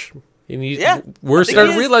French. And we're I think starting he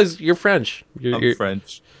to is. realize you're French. I'm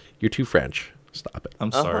French. You're too French. Stop it.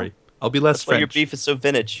 I'm sorry. I'll be less That's why your French. beef is so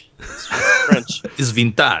vintage. It's French. Is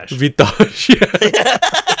vintage. Vintage. Yeah.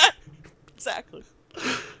 Exactly.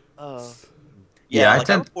 Yeah,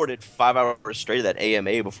 I reported 5 hours straight of that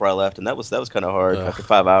AMA before I left, and that was kind of hard. After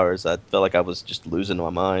 5 hours, I felt like I was just losing my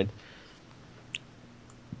mind.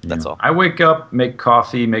 That's all. I wake up, make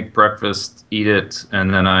coffee, make breakfast, eat it,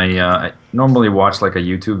 and then I normally watch like a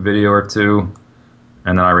YouTube video or two,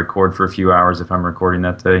 and then I record for a few hours if I'm recording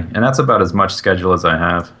that day, and that's about as much schedule as I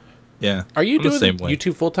have. Yeah. Are you I'm the doing same way.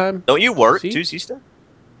 YouTube full time? Don't you work See? too, Zedsteau?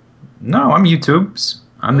 No, I'm YouTubes.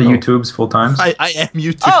 I'm the YouTubes full time. I am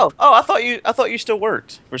YouTube. Oh, I thought you still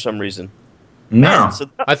worked for some reason. No, Man, so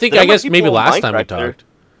I think the I number guess of maybe people on last time we Mindcrack that are talked.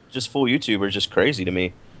 Just full YouTube are just crazy to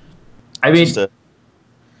me. I mean, Just a-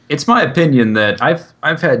 it's my opinion that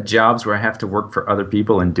I've had jobs where I have to work for other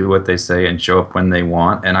people and do what they say and show up when they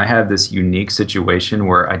want, and I have this unique situation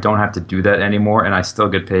where I don't have to do that anymore and I still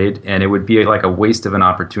get paid, and it would be like a waste of an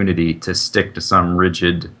opportunity to stick to some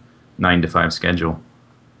rigid 9 to 5 schedule.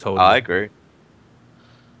 Totally. I agree.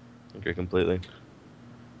 I agree completely.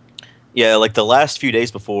 Yeah, like the last few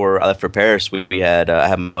days before I left for Paris, we had I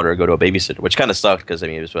had my daughter go to a babysitter, which kind of sucked because I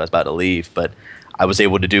mean I was about to leave, but I was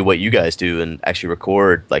able to do what you guys do and actually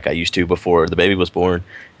record like I used to before the baby was born,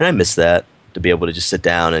 and I miss that, to be able to just sit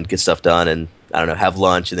down and get stuff done and I don't know, have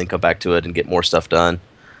lunch and then come back to it and get more stuff done.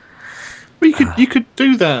 Well, you could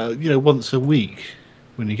do that, once a week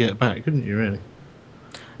when you get back, couldn't you? Really?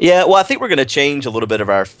 Yeah, well, I think we're going to change a little bit of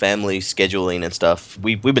our family scheduling and stuff.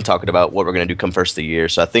 We've been talking about what we're going to do come first of the year,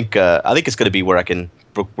 so I think it's going to be where I can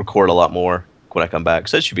record a lot more when I come back.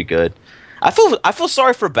 So it should be good. I feel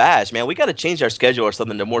sorry for Bash, man. We got to change our schedule or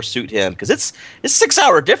something to more suit him because it's 6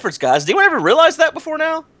 hour difference, guys. Did anyone ever realize that before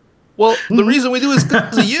now? Well, the reason we do is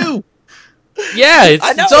because of you. Yeah,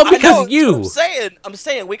 it's all because of you. I'm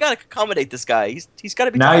saying we got to accommodate this guy. He's got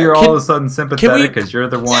to be. Now tired. you're all of a sudden sympathetic because you're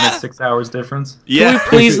the one Yeah. at 6 hours difference. Yeah.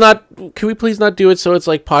 Can we please not do it so it's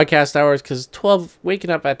like podcast hours? Because waking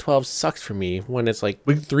up at 12 sucks for me when it's like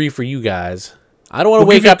 3 for you guys. I don't want to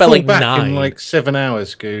wake up at like back 9. in like 7 hours,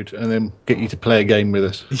 Scoot, and then get you to play a game with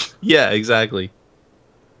us. Yeah, exactly.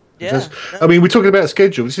 Yeah. I mean, we're talking about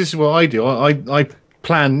schedules. This is what I do. I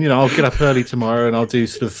plan, I'll get up early tomorrow and I'll do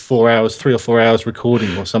sort of 3 or 4 hours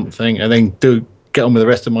recording or something, and then get on with the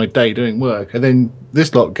rest of my day doing work. And then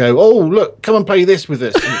this lot go, oh, look, come and play this with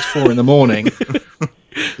us. And it's 4 a.m.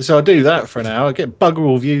 So I do that for an hour, I get bugger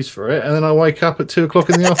all views for it, and then I wake up at 2 o'clock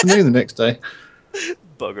in the afternoon the next day.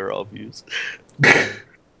 Bugger all views.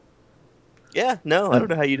 Yeah, no, I don't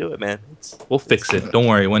know how you do it, man. We'll fix it. Don't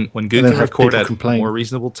worry. When Good can record at a more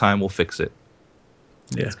reasonable time, we'll fix it.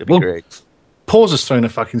 Yeah, it's gonna be great. Paws has thrown a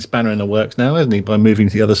fucking spanner in the works now, hasn't he, by moving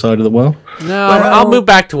to the other side of the world? No, I'll move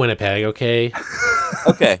back to Winnipeg, okay?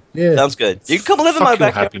 Okay, yeah. Sounds good. You can come live in my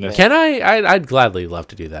backyard. Can I? I'd gladly love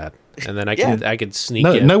to do that. And then I can sneak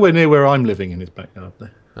in. Nowhere near where I'm living in his backyard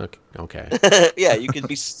there. Okay. Yeah, you can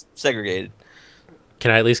be segregated.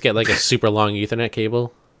 Can I at least get like a super long Ethernet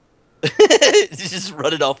cable? Just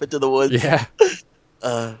run it off into the woods. Yeah.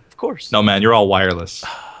 Of course. No, man, you're all wireless.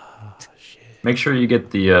 Make sure you get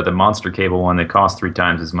the monster cable one that costs 3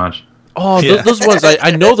 times as much. Oh, yeah. those ones,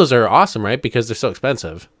 I know those are awesome, right? Because they're so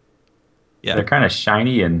expensive. Yeah. They're kind of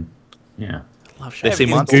shiny and, yeah. I love shiny. They say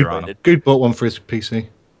monster on them. Good bought one for his PC.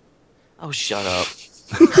 Oh, shut up.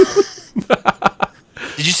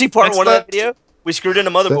 Did you see part 1 of that video? We screwed in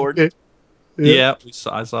a motherboard. Yeah,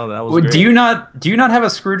 I saw that. Was great. Do you not have a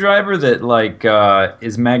screwdriver that like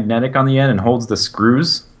is magnetic on the end and holds the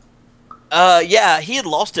screws? Yeah, he had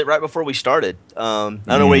lost it right before we started. I don't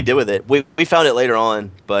know what he did with it. We found it later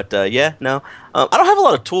on, but yeah, no. I don't have a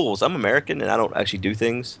lot of tools. I'm American, and I don't actually do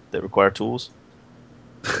things that require tools.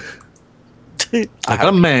 I got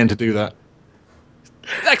a man to do that.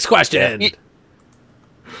 Next question.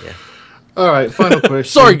 Yeah. All right, final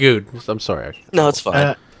question. Sorry, Good. I'm sorry. No, it's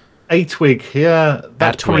fine. Atwig, yeah,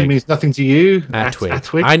 that probably means nothing to you.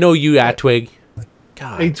 Atwig. I know you, Atwig.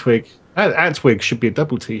 God. Atwig. Atwig should be a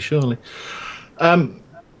double T, surely.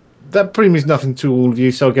 That probably means nothing to all of you,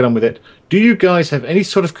 so I'll get on with it. Do you guys have any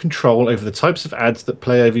sort of control over the types of ads that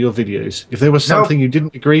play over your videos? If there was something you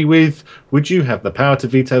didn't agree with, would you have the power to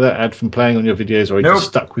veto that ad from playing on your videos, or are you just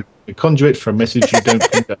stuck with the conduit for a message you don't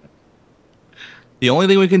condone? The only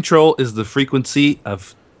thing we control is the frequency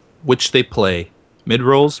of which they play.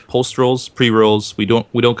 Mid-rolls, post-rolls, pre-rolls. We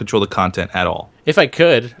don't control the content at all. If I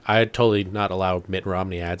could, I'd totally not allow Mitt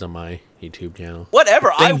Romney ads on my YouTube channel.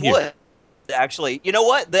 Whatever, I would. Actually, you know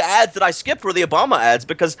what? The ads that I skipped were the Obama ads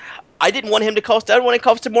because I didn't want him to cost. I didn't want it to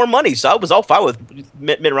cost him more money, so I was all fine with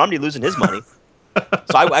Mitt Romney losing his money.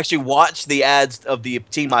 So I actually watched the ads of the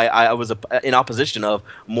team I was in opposition of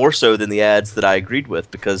more so than the ads that I agreed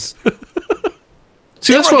with because.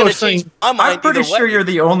 See, that's what I was saying. I'm pretty sure you're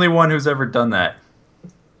the only one who's ever done that.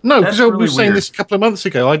 No, because I was saying this a couple of months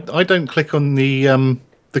ago. I don't click on the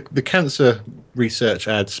cancer research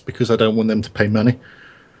ads because I don't want them to pay money.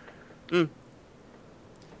 Well,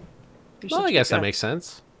 I guess that makes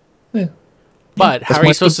sense. Yeah. But how are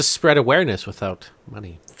you supposed to spread awareness without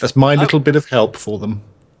money? That's my little bit of help for them.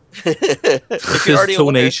 It's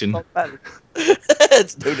donation.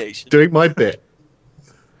 It's donation. Doing my bit.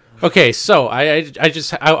 Okay, so I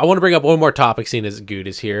want to bring up one more topic, seeing as Good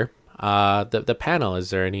is here. The panel.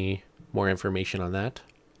 Is there any more information on that?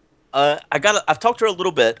 I've talked to her a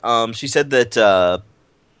little bit. She said that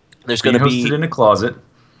there's going to be hosted in a closet.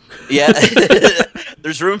 Yeah,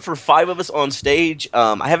 there's room for 5 of us on stage.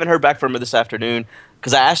 I haven't heard back from her this afternoon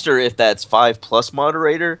because I asked her if that's 5+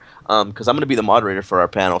 moderator. Because I'm going to be the moderator for our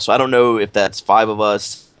panel, so I don't know if that's 5 of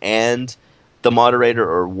us and the moderator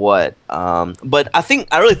or what. But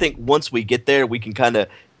I really think once we get there, we can kind of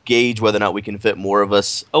gauge whether or not we can fit more of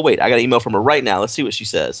us. Oh wait, I got an email from her right now. Let's see what she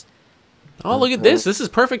says. Oh, look at this! This is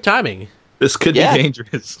perfect timing. This could be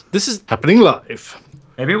dangerous. This is happening live.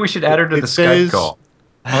 Maybe we should add her to the Skype call.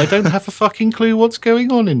 I don't have a fucking clue what's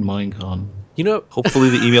going on in Minecon. You know, hopefully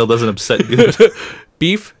the email doesn't upset you.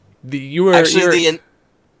 Beef. The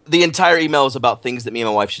entire email is about things that me and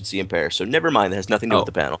my wife should see in Paris. So never mind. That has nothing to do with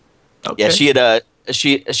the panel. Okay. Yeah, she had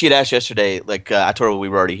asked yesterday. Like I told her we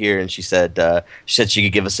were already here, and she said she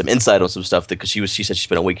could give us some insight on some stuff because she said she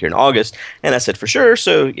spent a week here in August, and I said for sure.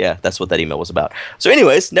 So yeah, that's what that email was about. So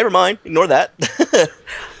anyways, never mind. Ignore that.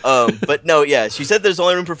 But no, yeah, she said there's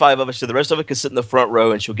only room for 5 of us, so the rest of it can sit in the front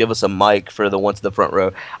row, and she'll give us a mic for the ones in the front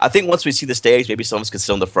row. I think once we see the stage, maybe some of us can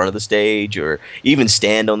sit on the front of the stage, or even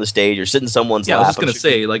stand on the stage, or sit in someone's lap. I was just gonna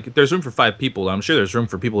say, like, if there's room for 5 people, I'm sure there's room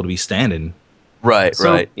for people to be standing. Right,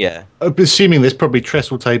 yeah. I'm assuming there's probably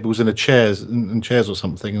trestle tables and chairs or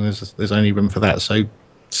something, and there's only room for that. So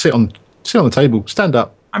sit on the table, stand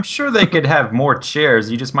up. I'm sure they could have more chairs.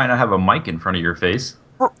 You just might not have a mic in front of your face.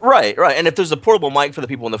 Right. And if there's a portable mic for the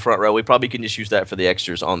people in the front row, we probably can just use that for the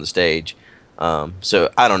extras on the stage.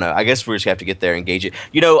 So I don't know. I guess we just have to get there and gauge it.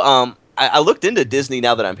 I looked into Disney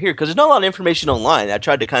now that I'm here because there's not a lot of information online. I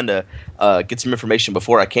tried to kind of get some information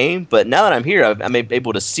before I came, but now that I'm here, I'm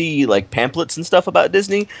able to see like pamphlets and stuff about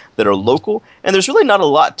Disney that are local, and there's really not a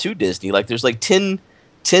lot to Disney. Like there's like 10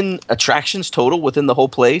 attractions total within the whole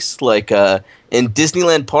place. Like in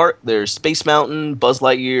Disneyland Park, there's Space Mountain, Buzz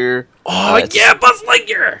Lightyear. Oh yeah, Buzz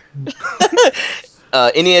Lightyear.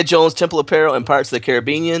 Indiana Jones Temple of Peril and Pirates of the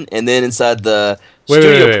Caribbean, and then inside the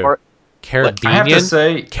studio park. Caribbean? I have to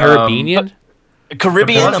say, Caribbean?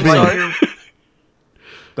 Caribbean, I'm sorry.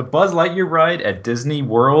 The Buzz Lightyear ride at Disney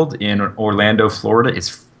World in Orlando, Florida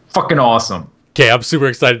is fucking awesome. Okay, I'm super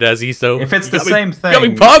excited as Zedsteau. If it's the same thing, got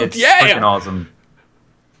me pumped, it's freaking awesung.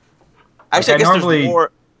 Actually, I guess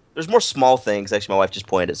there's more small things. Actually, my wife just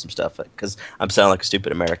pointed at some stuff because I'm sounding like a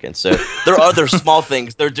stupid American. So there are other small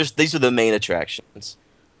things. These are the main attractions.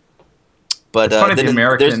 But it's funny the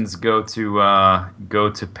Americans go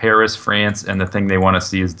to Paris, France, and the thing they want to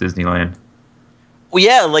see is Disneyland. Well,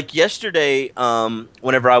 yeah, like yesterday,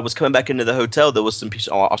 whenever I was coming back into the hotel, there was some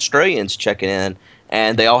Australians checking in,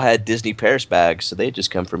 and they all had Disney Paris bags, so they had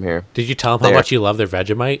just come from here. Did you tell them how much you love their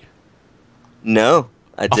Vegemite? No,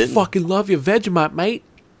 I didn't. I fucking love your Vegemite, mate.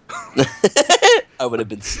 I would have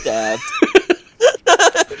been stabbed.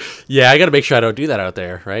 Yeah, I got to make sure I don't do that out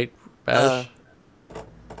there, right, Bash?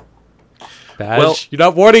 Bash, you're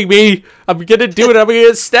not warning me. I'm gonna do it. I'm gonna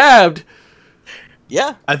get stabbed.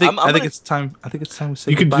 Yeah, I think it's time. I think it's time we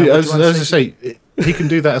say you can goodbye. do, as I say, he can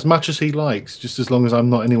do that as much as he likes, just as long as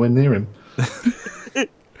I'm not anywhere near him.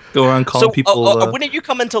 Go around calling people. When are you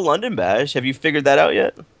coming to London, Bash? Have you figured that out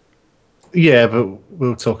yet? Yeah, but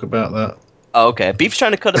we'll talk about that. Oh, okay. Beef's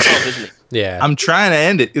trying to cut us off, isn't he? Yeah, I'm trying to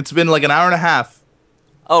end it. It's been like an hour and a half.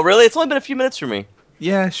 Oh, really? It's only been a few minutes for me.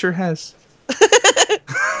 Yeah, it sure has.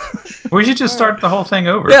 We should just start the whole thing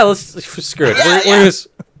over. Yeah, let's screw it. We're just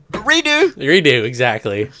redo,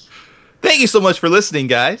 exactly. Thank you so much for listening,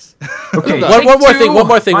 guys. Okay, one more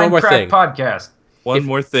thing. Mindcrack podcast. One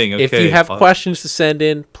more thing. Okay, if you have questions to send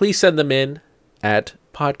in, please send them in at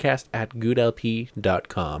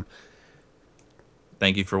podcast@goodlp.com.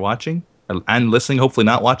 Thank you for watching and listening. Hopefully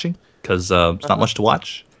not watching because it's not much to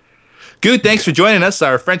watch. Good. Thanks for joining us,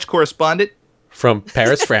 our French correspondent from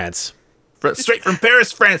Paris, France. Straight from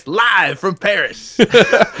Paris, France, live from Paris.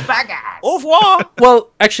 Au revoir. Well,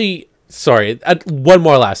 actually, sorry. One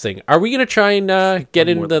more last thing. Are we going to try and get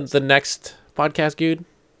in the next podcast, dude?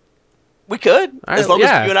 We could, as long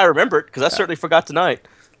as you and I remember it, because I certainly forgot tonight.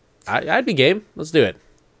 I'd be game. Let's do it.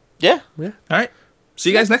 Yeah. All right. See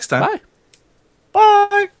you guys next time. Bye.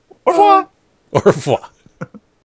 Bye. Au revoir. Au revoir.